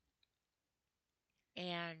of you.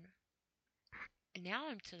 And now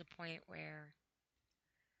I'm to the point where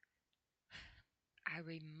I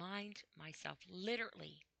remind myself,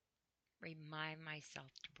 literally remind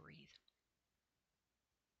myself to breathe.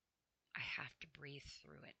 I have to breathe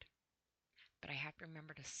through it. But I have to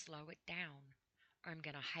remember to slow it down, or I'm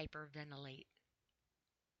going to hyperventilate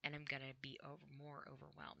and I'm going to be more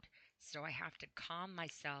overwhelmed. So I have to calm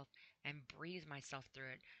myself and breathe myself through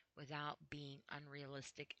it without being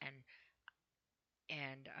unrealistic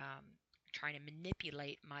and trying to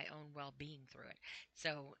manipulate my own well-being through it.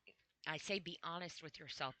 So I say be honest with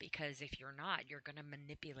yourself, because if you're not, you're going to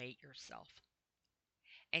manipulate yourself.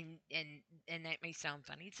 And that may sound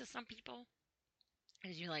funny to some people,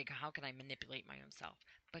 because you're like, how can I manipulate my own self?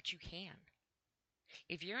 But you can.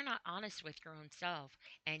 If you're not honest with your own self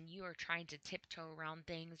and you are trying to tiptoe around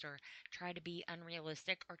things, or try to be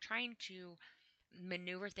unrealistic, or trying to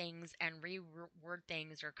maneuver things and reword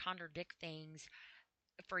things or contradict things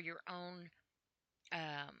for your own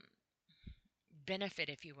um, benefit,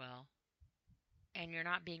 if you will, and you're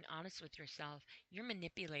not being honest with yourself, you're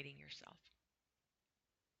manipulating yourself.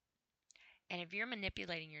 And if you're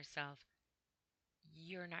manipulating yourself,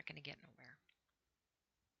 you're not going to get nowhere.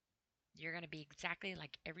 You're going to be exactly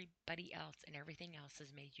like everybody else, and everything else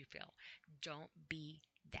has made you feel. Don't be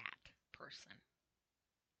that person.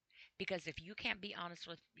 Because if you can't be honest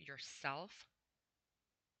with yourself,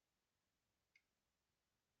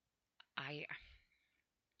 I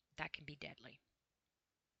that can be deadly.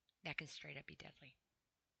 That can straight up be deadly.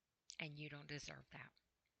 And you don't deserve that.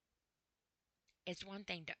 It's one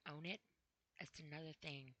thing to own it. It's another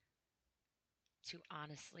thing to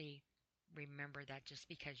honestly remember that just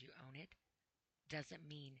because you own it doesn't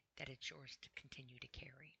mean that it's yours to continue to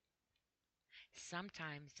carry.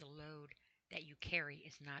 Sometimes the load that you carry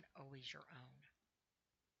is not always your own,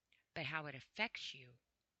 but how it affects you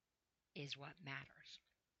is what matters.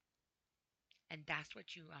 And that's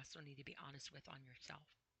what you also need to be honest with on yourself.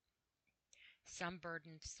 Some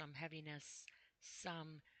burdens, some heaviness,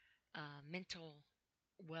 some mental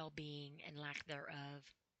well being and lack thereof,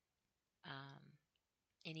 um,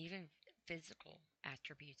 and even physical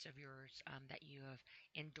attributes of yours that you have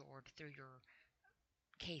endured through your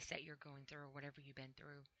case that you're going through, or whatever you've been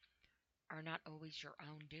through, are not always your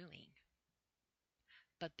own doing.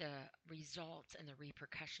 But the results and the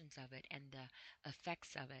repercussions of it and the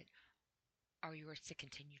effects of it are yours to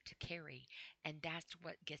continue to carry. And that's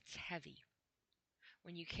what gets heavy.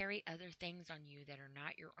 When you carry other things on you that are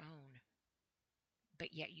not your own,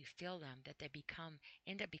 but yet you feel them, that they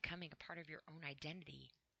end up becoming a part of your own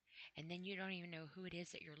identity. And then you don't even know who it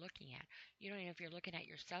is that you're looking at. You don't know if you're looking at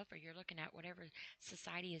yourself, or you're looking at whatever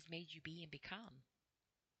society has made you be and become.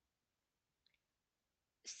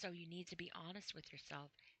 So you need to be honest with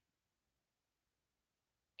yourself,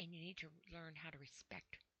 and you need to learn how to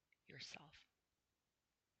respect yourself.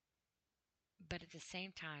 But at the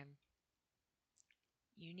same time,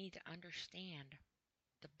 you need to understand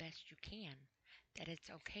the best you can that it's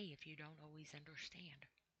okay if you don't always understand.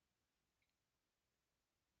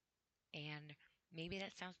 And maybe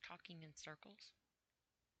that sounds talking in circles,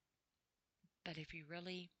 but if you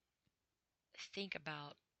really think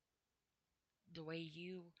about the way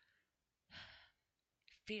you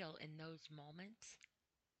feel in those moments,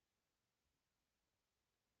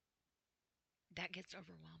 that gets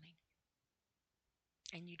overwhelming.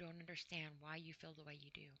 And you don't understand why you feel the way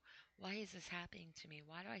you do. Why is this happening to me?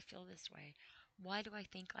 Why do I feel this way? Why do I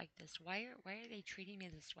think like this? Why are they treating me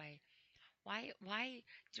this way? Why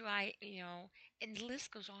do I, and the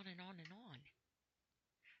list goes on and on and on.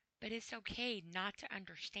 But it's okay not to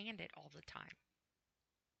understand it all the time.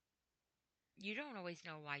 You don't always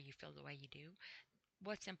know why you feel the way you do.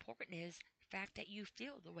 What's important is the fact that you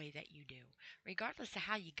feel the way that you do. Regardless of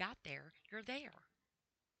how you got there, you're there.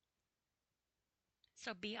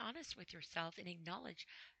 So be honest with yourself and acknowledge,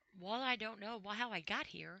 while I don't know how I got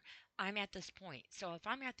here, I'm at this point. So if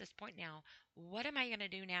I'm at this point now, what am I going to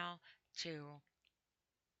do now to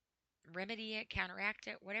remedy it, counteract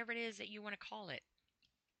it, whatever it is that you want to call it?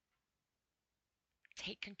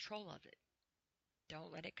 Take control of it.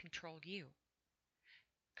 Don't let it control you.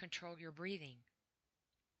 Control your breathing.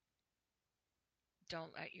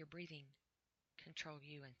 Don't let your breathing control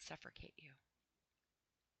you and suffocate you.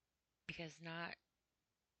 Because not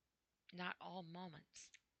all moments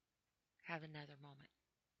have another moment.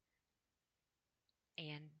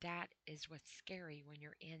 And that is what's scary when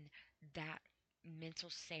you're in that mental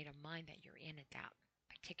state of mind that you're in at that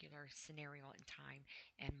particular scenario and time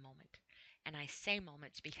and moment. And I say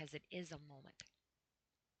moments because it is a moment.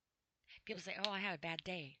 People say, "Oh, I had a bad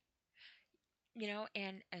day."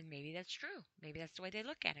 And maybe that's true. Maybe that's the way they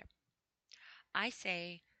look at it. I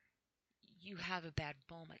say you have a bad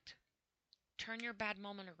moment. Turn your bad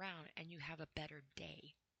moment around and you have a better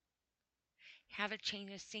day. Have a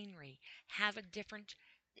change of scenery. Have a different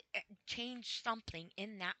change something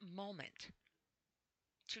in that moment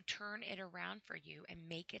to turn it around for you and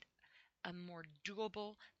make it a more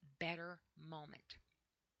doable, better moment.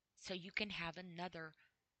 So you can have another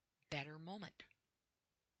better moment.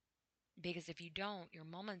 Because if you don't, your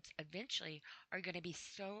moments eventually are going to be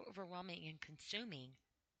so overwhelming and consuming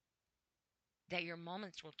that your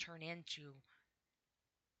moments will turn into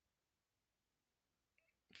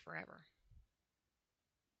forever,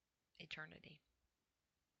 eternity.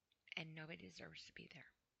 And nobody deserves to be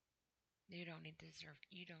there. You don't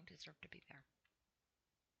deserve to be there.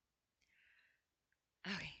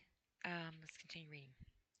 Okay. Let's continue reading.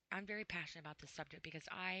 I'm very passionate about this subject because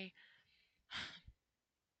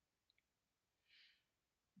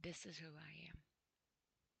this is who I am.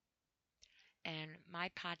 And my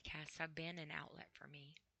podcasts have been an outlet for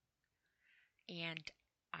me. And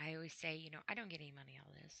I always say, I don't get any money out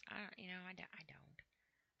of this. I don't.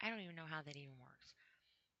 I don't even know how that even works.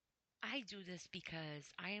 I do this because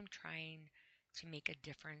I am trying to make a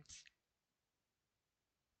difference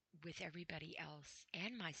with everybody else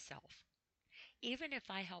and myself. Even if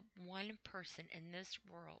I help one person in this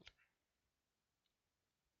world,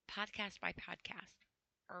 podcast by podcast,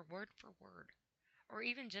 or word for word, or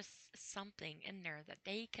even just something in there that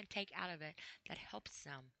they can take out of it that helps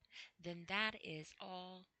them, then that is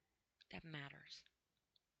all that matters.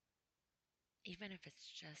 Even if it's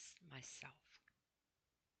just myself.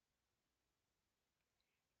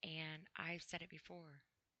 And I've said it before,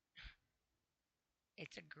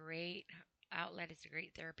 it's a great outlet, it's a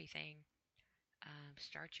great therapy thing.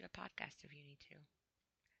 Start you a podcast if you need to.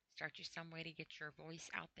 Start you some way to get your voice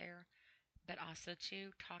out there, but also to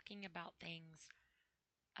talking about things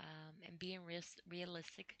and being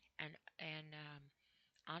realistic and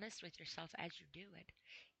honest with yourself as you do it.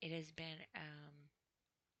 It has been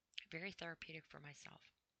very therapeutic for myself.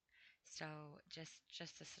 So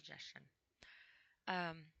just a suggestion.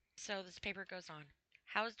 Um, so this paper goes on.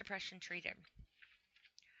 How is depression treated?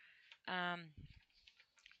 Um,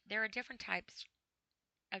 there are different types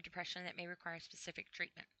of depression that may require specific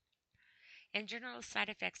treatment. In general, side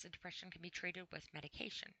effects of depression can be treated with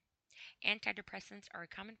medication. Antidepressants are a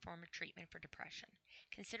common form of treatment for depression.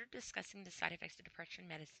 Consider discussing the side effects of depression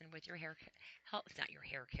medicine with your health, not your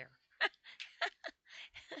hair care,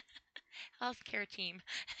 healthcare team.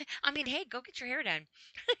 I mean, hey, go get your hair done.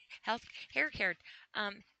 Health hair care.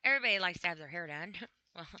 Everybody likes to have their hair done.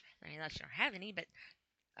 Well, I mean, unless you don't have any, but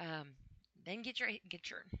um, then get your.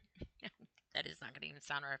 That is not going to even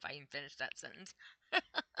sound right if I even finish that sentence.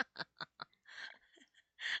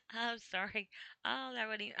 I'm sorry. Oh, that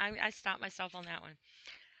would. I stopped myself on that one.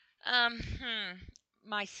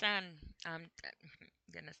 My son. Um,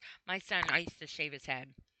 goodness, my son. I used to shave his head,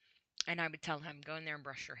 and I would tell him, "Go in there and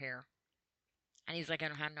brush your hair." And he's like, "I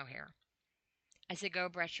don't have no hair." I said, "Go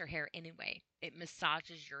brush your hair anyway. It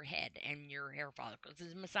massages your head and your hair follicles.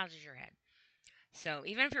 It massages your head. So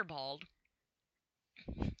even if you're bald,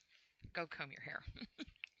 go comb your hair.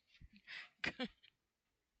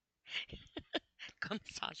 Go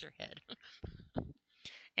massage your head."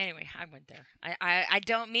 Anyway, I went there. I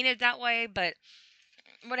don't mean it that way, but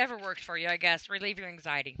Whatever works for you, I guess. Relieve your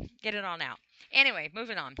anxiety. Get it on out. Anyway,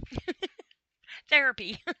 moving on.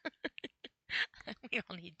 Therapy. We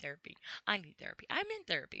all need therapy. I need therapy. I'm in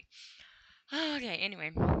therapy. Okay,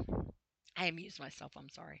 anyway, I amused myself. I'm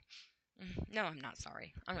sorry. No, I'm not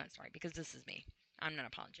sorry. I'm not sorry because this is me. I'm not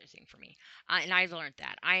apologizing for me. And I've learned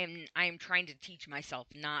that. I am trying to teach myself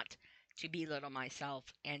not to belittle myself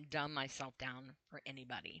and dumb myself down for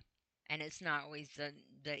anybody. And it's not always the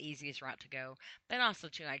easiest route to go. But also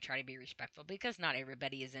too I try to be respectful because not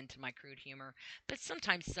everybody is into my crude humor. But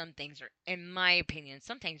sometimes some things are, in my opinion,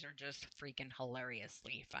 some things are just freaking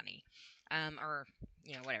hilariously funny. Or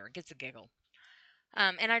whatever, gets a giggle.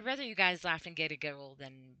 And I'd rather you guys laugh and get a giggle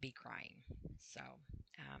than be crying. So,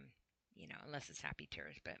 unless it's happy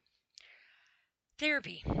tears. But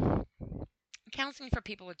therapy. Counseling for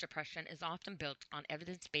people with depression is often built on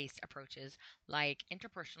evidence based approaches like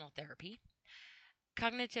interpersonal therapy,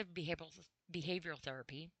 cognitive behavioral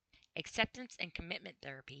therapy, acceptance and commitment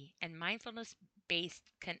therapy, and mindfulness based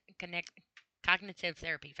cognitive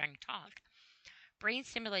therapy, if I can talk, brain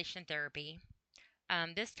stimulation therapy.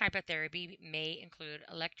 This type of therapy may include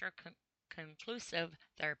electroconclusive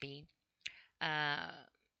therapy, uh,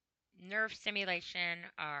 nerve stimulation,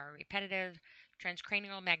 or repetitive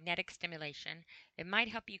transcranial magnetic stimulation. It might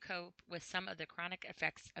help you cope with some of the chronic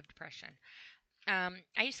effects of depression.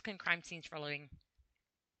 I used to clean crime scenes for a living,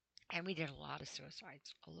 and we did a lot of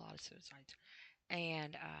suicides, a lot of suicides.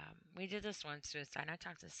 And we did this one suicide. And I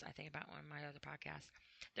talked this, I think, about one of my other podcasts.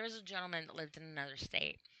 There was a gentleman that lived in another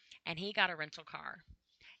state, and he got a rental car,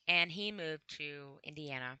 and he moved to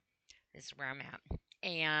Indiana. This is where I'm at,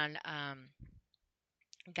 and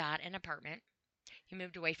got an apartment. He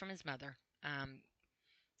moved away from his mother.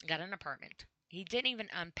 Got an apartment. He didn't even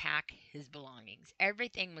unpack his belongings.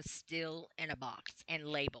 Everything was still in a box and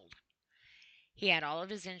labeled. He had all of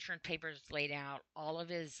his insurance papers laid out, all of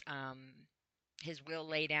his will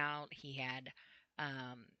laid out. He had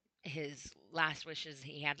um, his last wishes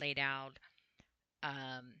he had laid out.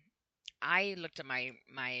 Um, I looked at my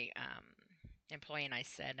employee and I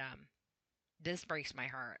said, "This breaks my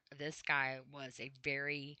heart. This guy was a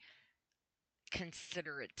very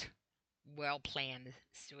considerate, well planned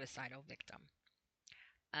suicidal victim."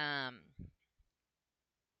 Um,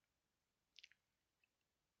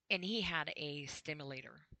 and he had a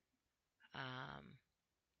stimulator um,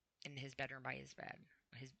 in his bedroom by his bed,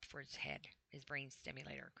 for his head, his brain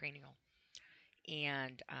stimulator, cranial,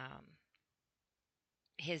 and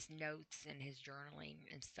his notes and his journaling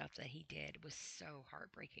and stuff that he did was so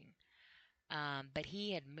heartbreaking. But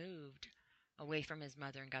he had moved away from his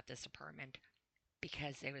mother and got this apartment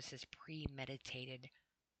because it was his premeditated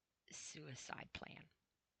suicide plan.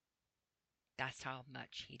 That's how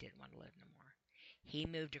much he didn't want to live no more. He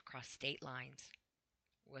moved across state lines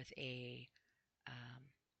with um,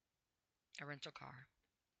 a rental car,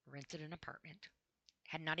 rented an apartment,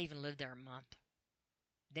 had not even lived there a month.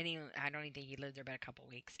 Then I don't even think he lived there but a couple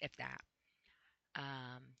weeks, if that,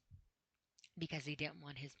 um, because he didn't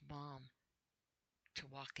want his mom to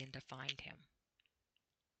walk in to find him.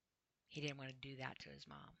 He didn't want to do that to his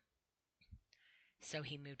mom. So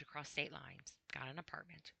he moved across state lines, got an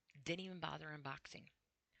apartment, didn't even bother unboxing,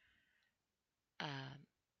 um,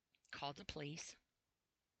 called the police,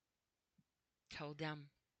 told them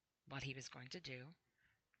what he was going to do,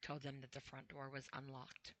 told them that the front door was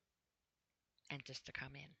unlocked and just to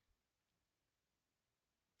come in.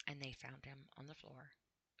 And they found him on the floor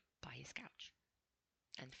by his couch,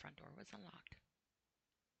 and the front door was unlocked.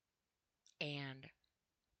 And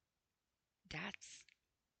that's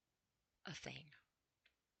a thing.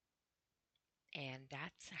 And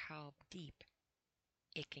that's how deep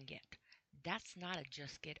it can get. That's not a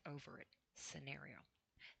just get over it scenario.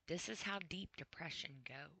 This is how deep depression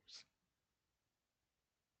goes.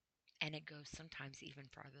 And it goes sometimes even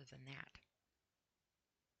farther than that.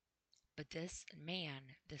 But this man,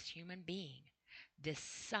 this human being, this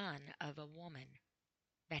son of a woman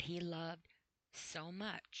that he loved so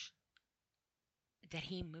much that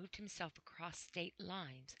he moved himself across state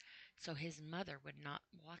lines so his mother would not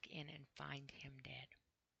walk in and find him dead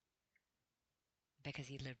because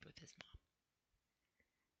he lived with his mom.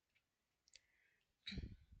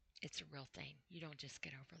 It's a real thing. You don't just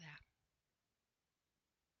get over that.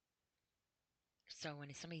 So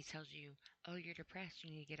when somebody tells you, "Oh, you're depressed.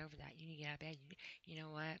 You need to get over that. You need to get out of bed." You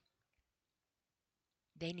know what?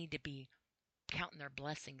 They need to be counting their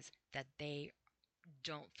blessings that they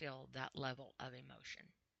don't feel that level of emotion.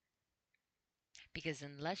 Because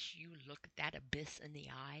unless you look that abyss in the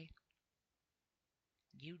eye,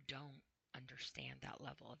 you don't understand that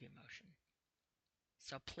level of emotion.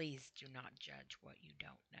 So please do not judge what you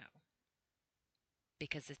don't know.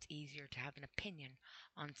 because it's easier to have an opinion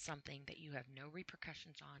on something that you have no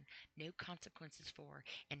repercussions on, no consequences for,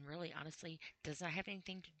 and really honestly does not have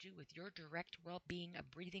anything to do with your direct well-being of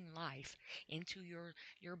breathing life into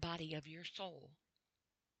your body of your soul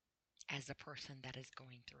as a person that is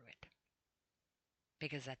going through it.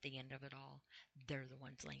 Because at the end of it all, they're the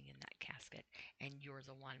ones laying in that casket, and you're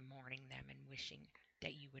the one mourning them and wishing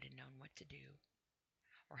that you would have known what to do,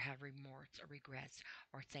 or have remorse or regrets,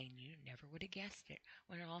 or saying you never would have guessed it,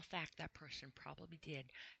 when in all fact that person probably did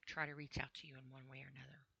try to reach out to you in one way or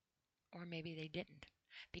another. Or maybe they didn't,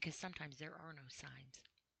 because sometimes there are no signs.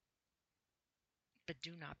 But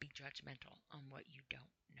do not be judgmental on what you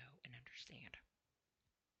don't know and understand.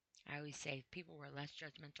 I always say if people were less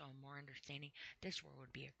judgmental and more understanding, this world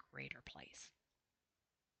would be a greater place.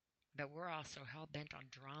 But we're also hell bent on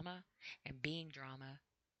drama and being drama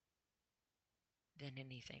than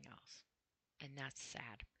anything else. And that's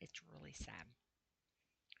sad. It's really sad,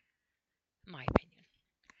 in my opinion.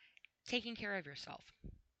 Taking care of yourself.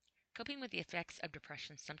 Coping with the effects of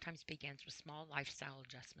depression sometimes begins with small lifestyle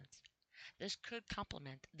adjustments. This could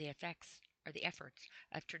complement the effects or the efforts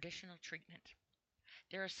of traditional treatment.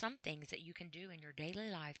 There are some things that you can do in your daily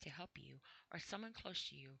life to help you or someone close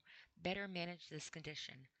to you better manage this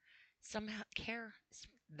condition. Some care,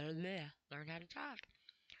 blah, blah, learn how to talk.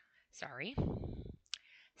 Sorry.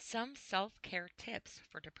 Some self care tips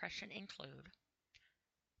for depression include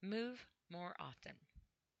move more often.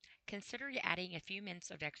 Consider adding a few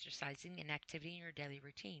minutes of exercising and activity in your daily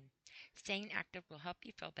routine. Staying active will help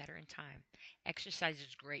you feel better in time. Exercise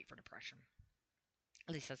is great for depression.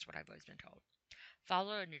 At least that's what I've always been told.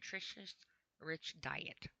 Follow a nutritious, rich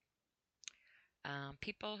diet.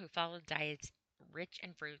 People who follow diets rich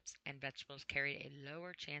in fruits and vegetables carry a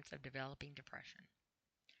lower chance of developing depression.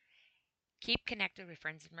 Keep connected with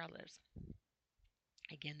friends and relatives.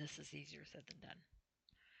 Again, this is easier said than done.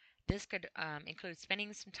 This could include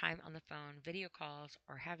spending some time on the phone, video calls,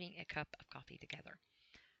 or having a cup of coffee together.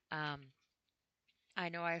 Um, I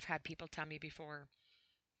know I've had people tell me before,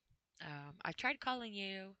 I tried calling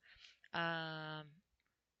you, um,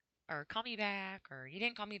 or call me back, or you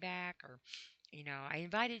didn't call me back, or, I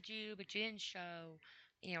invited you, but you didn't show,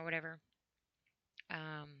 whatever.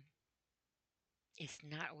 Um, it's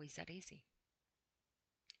not always that easy.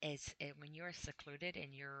 When you're secluded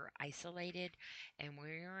and you're isolated and when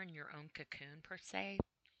you're in your own cocoon, per se,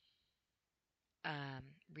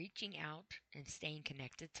 reaching out and staying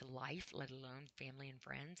connected to life, let alone family and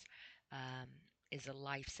friends, um, is a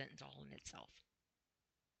life sentence all in itself.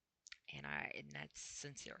 And that's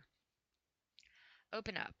sincere.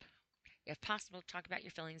 Open up. If possible, talk about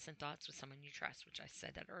your feelings and thoughts with someone you trust, which I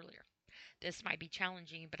said that earlier. This might be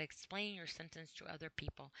challenging, but explaining your symptoms to other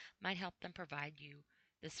people might help them provide you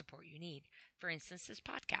the support you need. For instance, this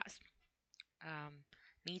podcast. Um,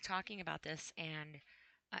 Me talking about this and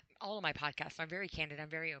all of my podcasts, I'm very candid, I'm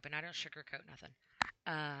very open, I don't sugarcoat nothing.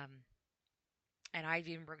 Um, and I've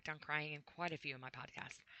even broke down crying in quite a few of my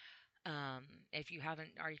podcasts. If you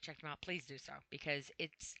haven't already checked them out, please do so because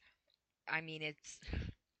I mean,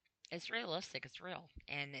 it's realistic, it's real,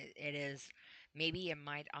 and it is. Maybe it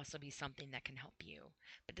might also be something that can help you,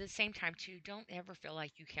 but at the same time, too, don't ever feel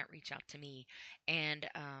like you can't reach out to me and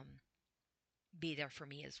be there for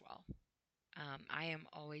me as well. I am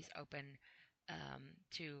always open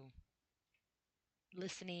to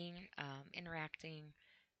listening, interacting,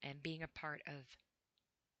 and being a part of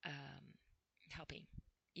um, helping,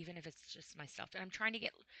 even if it's just myself. And I'm trying to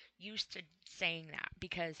get used to saying that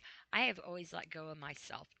because I have always let go of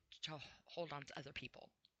myself to hold on to other people.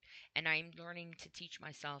 And I'm learning to teach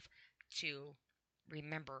myself to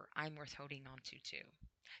remember I'm worth holding on to too.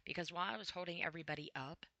 Because while I was holding everybody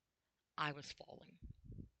up, I was falling.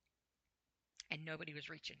 And nobody was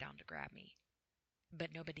reaching down to grab me.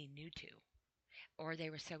 But nobody knew to. Or they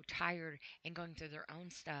were so tired and going through their own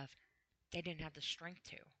stuff, they didn't have the strength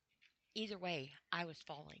to. Either way, I was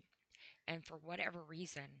falling. And for whatever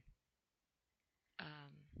reason,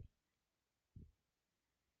 um,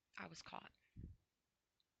 I was caught.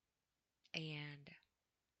 And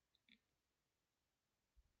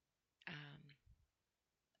um,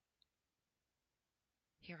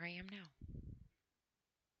 here I am now.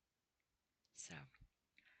 So,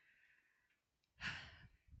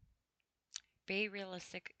 be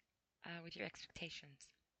realistic with your expectations.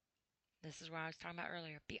 This is what I was talking about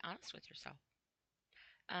earlier. Be honest with yourself.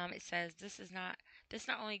 It says this not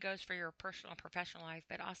only goes for your personal and professional life,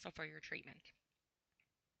 but also for your treatment.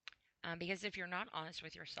 Because if you're not honest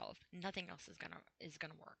with yourself, nothing else is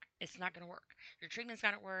gonna work. It's not gonna work. Your treatment's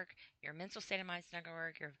gonna work. Your mental state of mind's not gonna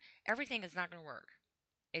work. Everything is not gonna work.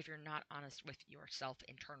 if you're not honest with yourself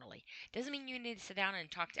internally. Doesn't mean you need to sit down and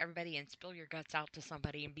talk to everybody and spill your guts out to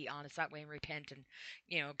somebody and be honest that way and repent and,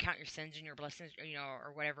 count your sins and your blessings,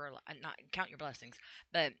 or whatever, not count your blessings.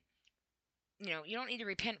 But, you don't need to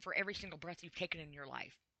repent for every single breath you've taken in your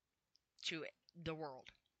life to the world.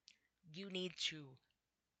 You need to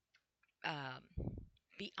um,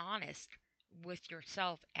 be honest with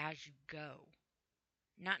yourself as you go,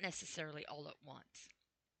 not necessarily all at once.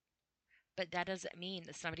 But that doesn't mean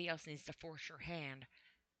that somebody else needs to force your hand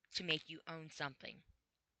to make you own something.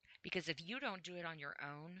 Because if you don't do it on your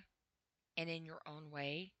own and in your own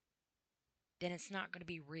way, then it's not going to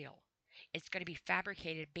be real. It's going to be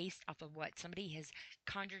fabricated based off of what somebody has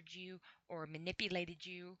conjured you or manipulated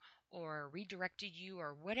you or redirected you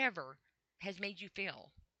or whatever has made you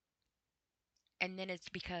feel. And then it's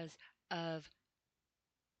because of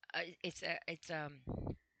it's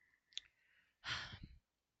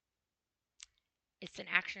an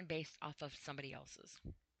action based off of somebody else's.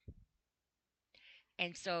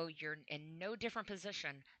 And so you're in no different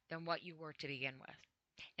position than what you were to begin with.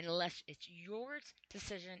 And unless it's your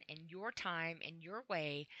decision and your time and your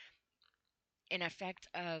way, in effect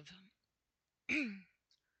of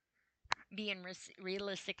being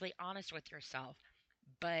realistically honest with yourself,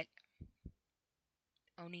 but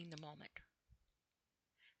owning the moment.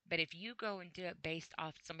 But if you go and do it based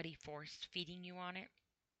off somebody force feeding you on it,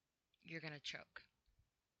 you're going to choke.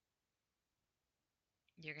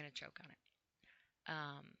 You're going to choke on it.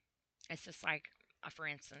 Um, it's just like, for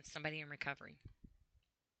instance, somebody in recovery.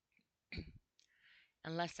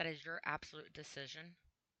 Unless that is your absolute decision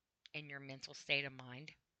in your mental state of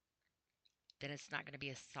mind, then it's not going to be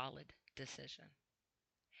a solid decision.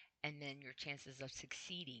 And then your chances of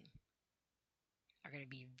succeeding are going to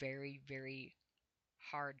be very, very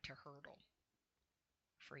hard to hurdle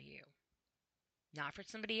for you. Not for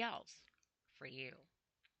somebody else, for you.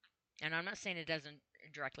 And I'm not saying it doesn't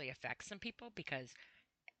directly affect some people, because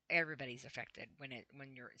everybody's affected when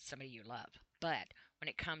you're somebody you love. But when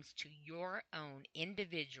it comes to your own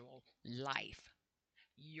individual life,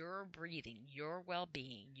 your breathing, your well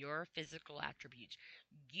being, your physical attributes,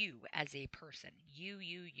 you as a person, you,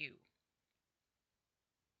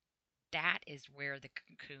 that is where the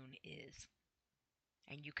cocoon is.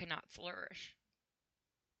 And you cannot flourish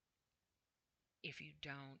if you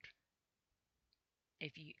don't,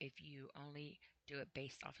 if you only do it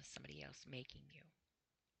based off of somebody else making you.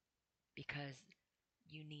 Because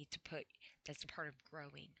you need to put, that's a part of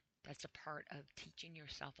growing. That's a part of teaching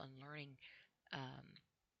yourself and learning um,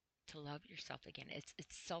 to love yourself again. It's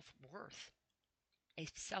self worth.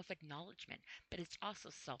 It's self acknowledgement, but it's also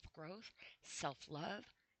self growth, self love,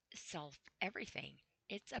 self everything.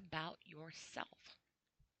 It's about yourself.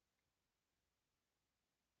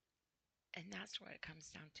 And that's what it comes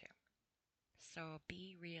down to. So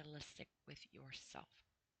be realistic with yourself.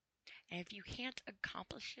 And if you can't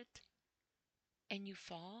accomplish it and you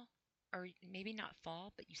fall, or maybe not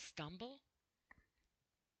fall, but you stumble,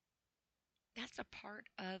 that's a part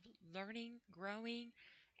of learning, growing,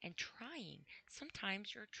 and trying.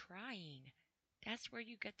 Sometimes you're trying. That's where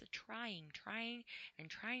you get the trying, and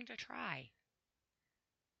trying to try.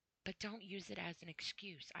 But don't use it as an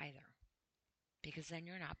excuse either, because then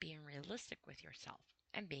you're not being realistic with yourself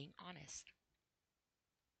and being honest.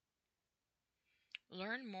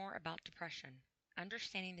 Learn more about depression.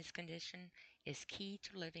 Understanding this condition is key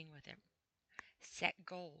to living with it. Set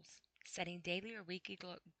goals. Setting daily or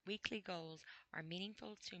weekly goals are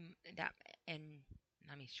meaningful to that. And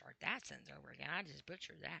let me start that sentence over again. I just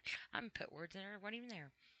butchered that. I'm put words in there. What even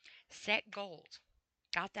there? Set goals.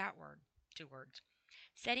 Got that word. 2 words.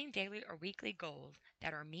 Setting daily or weekly goals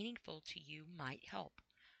that are meaningful to you might help.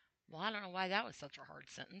 Well, I don't know why that was such a hard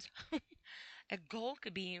sentence. A goal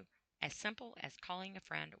could be as simple as calling a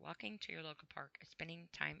friend, walking to your local park, or spending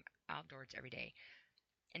time outdoors every day.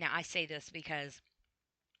 And now I say this because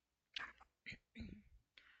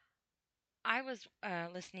I was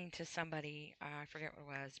listening to somebody, I forget what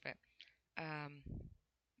it was, but um,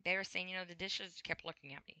 they were saying, the dishes kept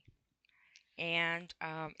looking at me. And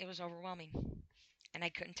it was overwhelming. And I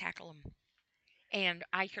couldn't tackle them. And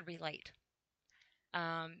I could relate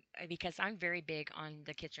because I'm very big on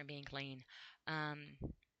the kitchen being clean. Um,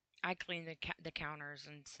 I clean the counters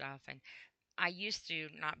and stuff. And I used to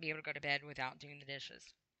not be able to go to bed without doing the dishes.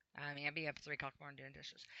 I mean, I'd be up at 3 o'clock in the morning doing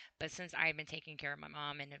dishes. But since I've been taking care of my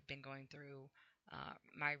mom and have been going through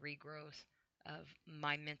my regrowth of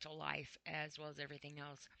my mental life as well as everything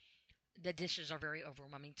else, the dishes are very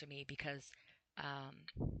overwhelming to me because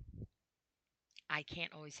um, I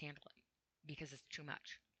can't always handle it because it's too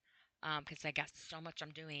much. Because I got so much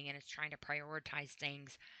I'm doing and it's trying to prioritize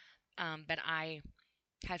things. But I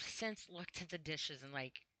have since looked at the dishes and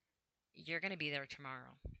like, you're going to be there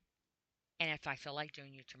tomorrow. And if I feel like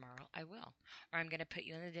doing you tomorrow, I will. Or I'm going to put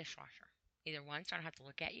you in the dishwasher. Either one, so I don't have to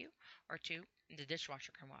look at you, or two, the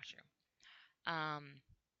dishwasher can wash you.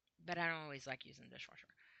 But I don't always like using the dishwasher.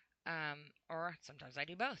 Or sometimes I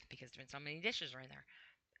do both because it depends how many dishes are in there.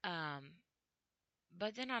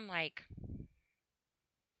 But then I'm like,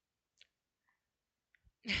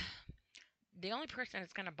 the only person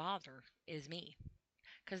that's going to bother is me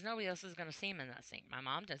because nobody else is going to see him in that sink. My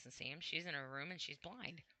mom doesn't see him. She's in her room and she's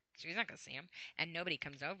blind. She's not going to see him. And nobody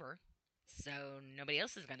comes over. So nobody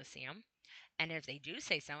else is going to see him. And if they do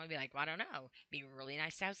say something, I'll be like, well, I don't know. It'd be really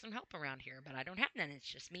nice to have some help around here, but I don't have none. It's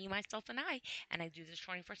just me, myself, and I. And I do this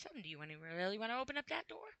 24/7. Do you really want to open up that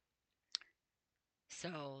door?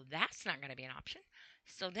 So that's not going to be an option.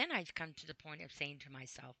 So then I've come to the point of saying to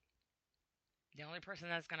myself, the only person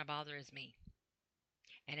that's going to bother is me.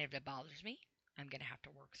 And if it bothers me, I'm going to have to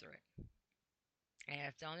work through it. And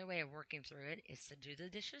if the only way of working through it is to do the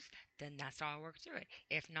dishes, then that's how I'll work through it.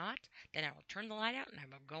 If not, then I will turn the light out and I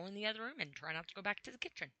will go in the other room and try not to go back to the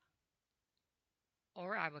kitchen.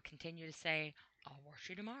 Or I will continue to say, I'll wash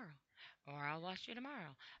you tomorrow. Or I'll wash you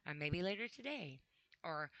tomorrow. Or maybe later today.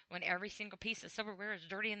 Or when every single piece of silverware is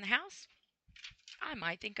dirty in the house, I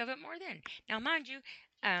might think of it more then. Now, mind you,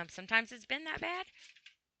 sometimes it's been that bad,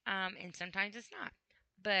 and sometimes it's not.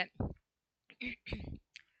 But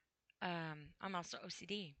I'm also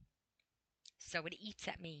OCD, so it eats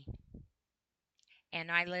at me.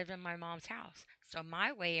 And I live in my mom's house. So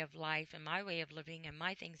my way of life and my way of living and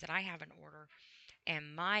my things that I have in order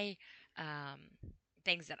and my um,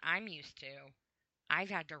 things that I'm used to, I've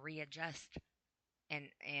had to readjust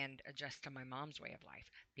and adjust to my mom's way of life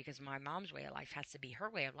because my mom's way of life has to be her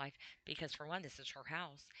way of life because for one, this is her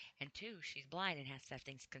house, and two, she's blind and has to have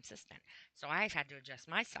things consistent. So I've had to adjust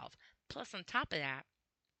myself. Plus, on top of that,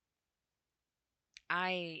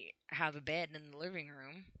 I have a bed in the living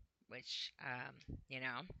room, which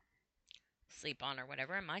sleep on or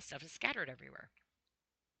whatever, and my stuff is scattered everywhere.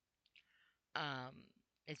 Um,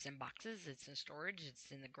 it's in boxes, it's in storage,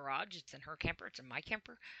 it's in the garage, it's in her camper, it's in my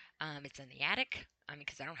camper, it's in the attic. I mean,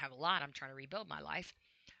 because I don't have a lot, I'm trying to rebuild my life.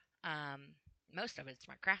 Um, Most of it's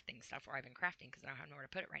my crafting stuff where I've been crafting because I don't have nowhere to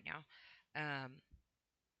put it right now. Um,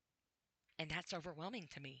 and that's overwhelming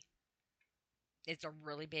to me. It's a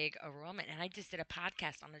really big overwhelming. And I just did a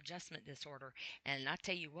podcast on adjustment disorder. And I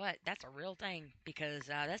tell you what, that's a real thing because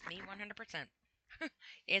that's me 100%.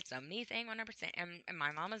 It's a me thing 100%. And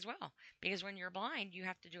my mom as well. Because when you're blind, you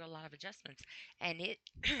have to do a lot of adjustments. And it,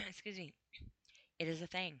 excuse me, it is a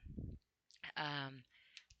thing. Um,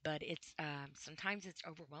 but it's sometimes it's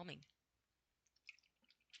overwhelming.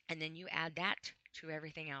 And then you add that to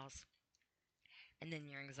everything else. And then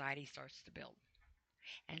your anxiety starts to build.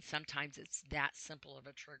 And sometimes it's that simple of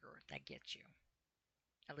a trigger that gets you.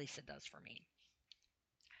 At least it does for me.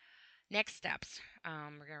 Next steps. We're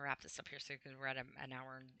going to wrap this up here so because we're at an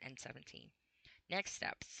hour and 17. Next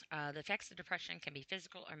steps. The effects of depression can be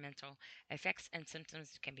physical or mental. Effects and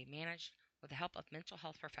symptoms can be managed with the help of mental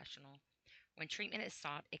health professional. When treatment is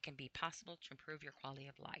sought, it can be possible to improve your quality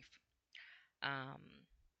of life. Um,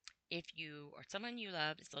 if you or someone you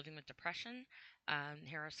love is living with depression,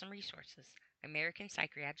 here are some resources. American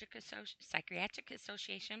Psychiatric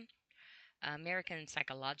Association, American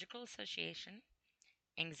Psychological Association,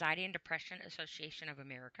 Anxiety and Depression Association of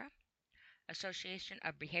America, Association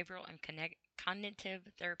of Behavioral and Cognitive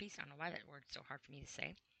Therapies. I don't know why that word's so hard for me to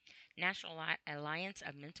say. National Alliance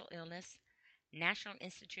of Mental Illness, National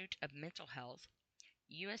Institute of Mental Health,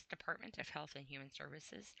 U.S. Department of Health and Human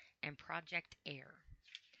Services, and Project AIR.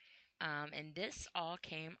 And this all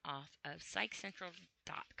came off of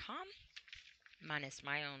psychcentral.com, minus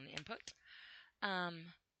my own input.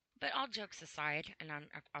 Um, but all jokes aside, and I'm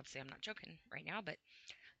not joking right now, but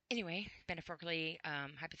anyway, metaphorically,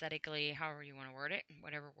 hypothetically, however you want to word it,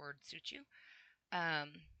 whatever word suits you.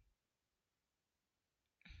 Um,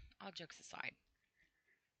 all jokes aside,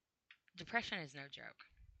 depression is no joke.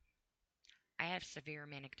 I have severe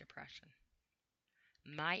manic depression.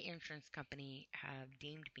 My insurance company have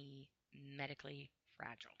deemed me medically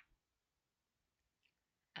fragile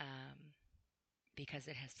um, because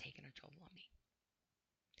it has taken a toll on me.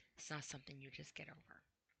 It's not something you just get over.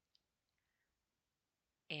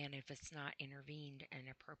 And if it's not intervened in an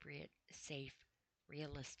appropriate, safe,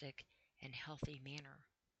 realistic, and healthy manner,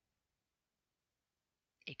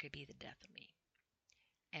 it could be the death of me.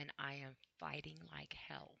 And I am fighting like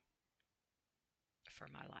hell for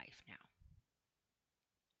my life now.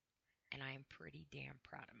 And I am pretty damn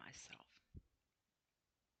proud of myself.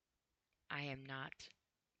 I am not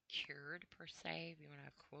cured per se, if you want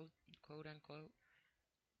to quote unquote.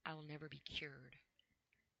 I will never be cured.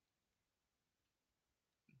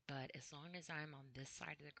 But as long as I'm on this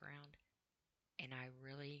side of the ground and I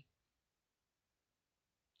really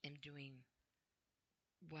am doing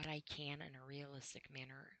what I can in a realistic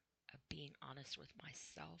manner of being honest with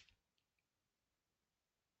myself,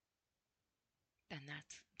 then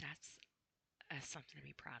that's something to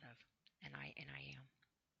be proud of. And I am.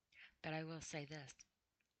 But I will say this.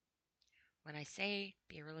 When I say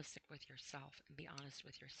be realistic with yourself and be honest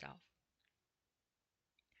with yourself,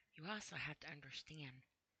 you also have to understand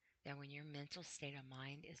that when your mental state of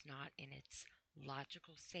mind is not in its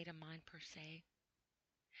logical state of mind per se,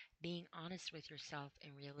 being honest with yourself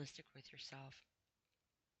and realistic with yourself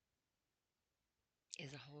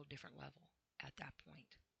is a whole different level at that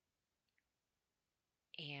point.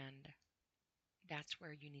 And that's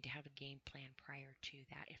where you need to have a game plan prior to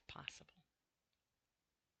that if possible.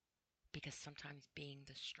 Because sometimes being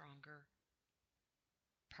the stronger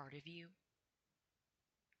part of you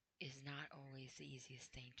is not always the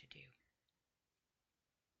easiest thing to do.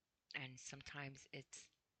 And sometimes it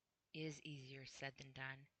is easier said than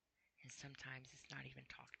done, and sometimes it's not even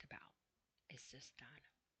talked about. It's just done.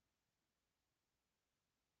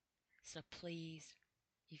 So please,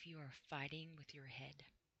 if you are fighting with your head,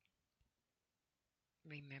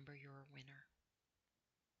 remember you're a winner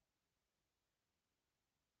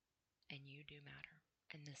and you do matter.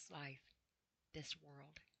 And this life, this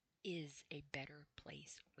world, is a better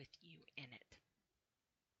place with you in it.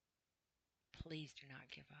 Please do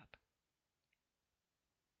not give up.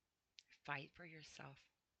 Fight for yourself,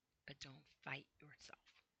 but don't fight yourself.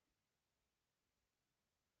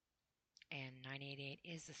 And 988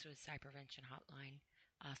 is the suicide prevention hotline.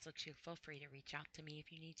 Also, too, feel free to reach out to me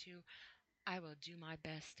if you need to. I will do my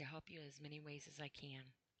best to help you as many ways as I can.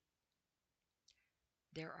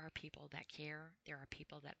 There are people that care, there are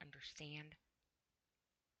people that understand,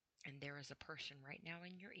 and there is a person right now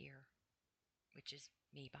in your ear, which is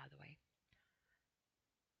me, by the way,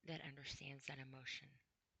 that understands that emotion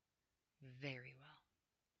very well.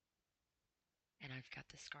 And I've got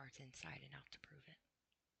the scars inside and out to prove it.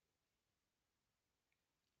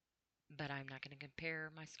 But I'm not going to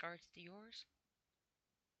compare my scars to yours,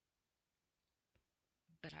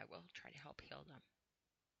 but I will try to help heal them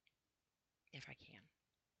if I can,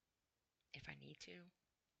 if I need to.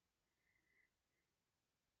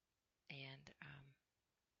 And,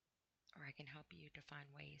 or I can help you to find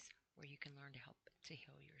ways where you can learn to help to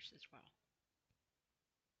heal yours as well.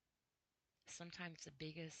 Sometimes the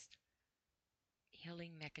biggest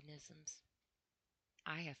healing mechanisms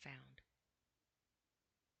I have found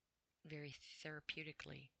very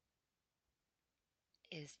therapeutically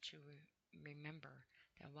is to remember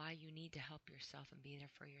that while you need to help yourself and be there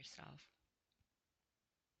for yourself,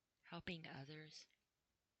 helping others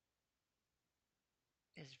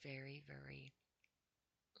is very, very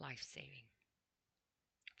life saving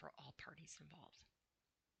for all parties involved.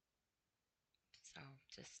 So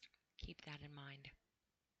just keep that in mind.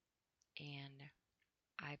 And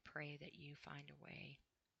I pray that you find a way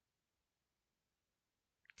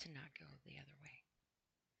to not go the other way.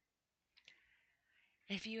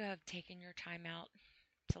 If you have taken your time out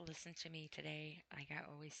to listen to me today, like I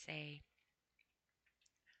always say,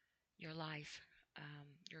 your life,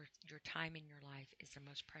 your time in your life is the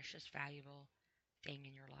most precious, valuable thing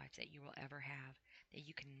in your life that you will ever have, that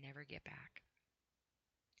you can never get back.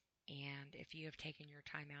 And if you have taken your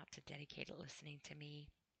time out to dedicate it listening to me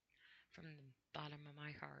from the bottom of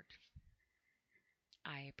my heart,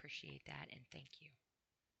 I appreciate that and thank you.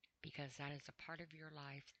 Because that is a part of your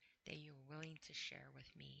life that you're willing to share with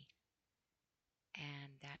me.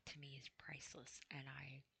 And that to me is priceless. And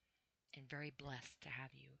I am very blessed to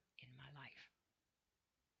have you in my life.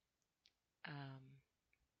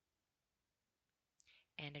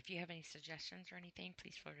 And if you have any suggestions or anything,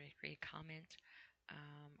 please feel free to create a comment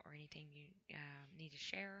or anything you need to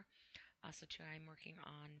share. Also, too, I'm working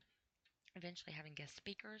on eventually having guest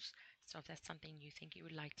speakers. So if that's something you think you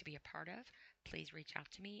would like to be a part of, please reach out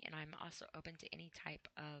to me. And I'm also open to any type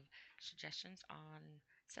of suggestions on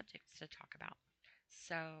subjects to talk about.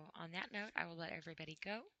 So on that note, I will let everybody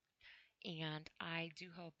go. And I do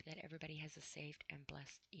hope that everybody has a safe and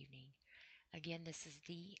blessed evening. Again, this is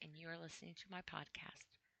Dee, and you are listening to my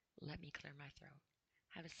podcast, Let Me Clear My Throat.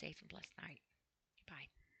 Have a safe and blessed night. Bye.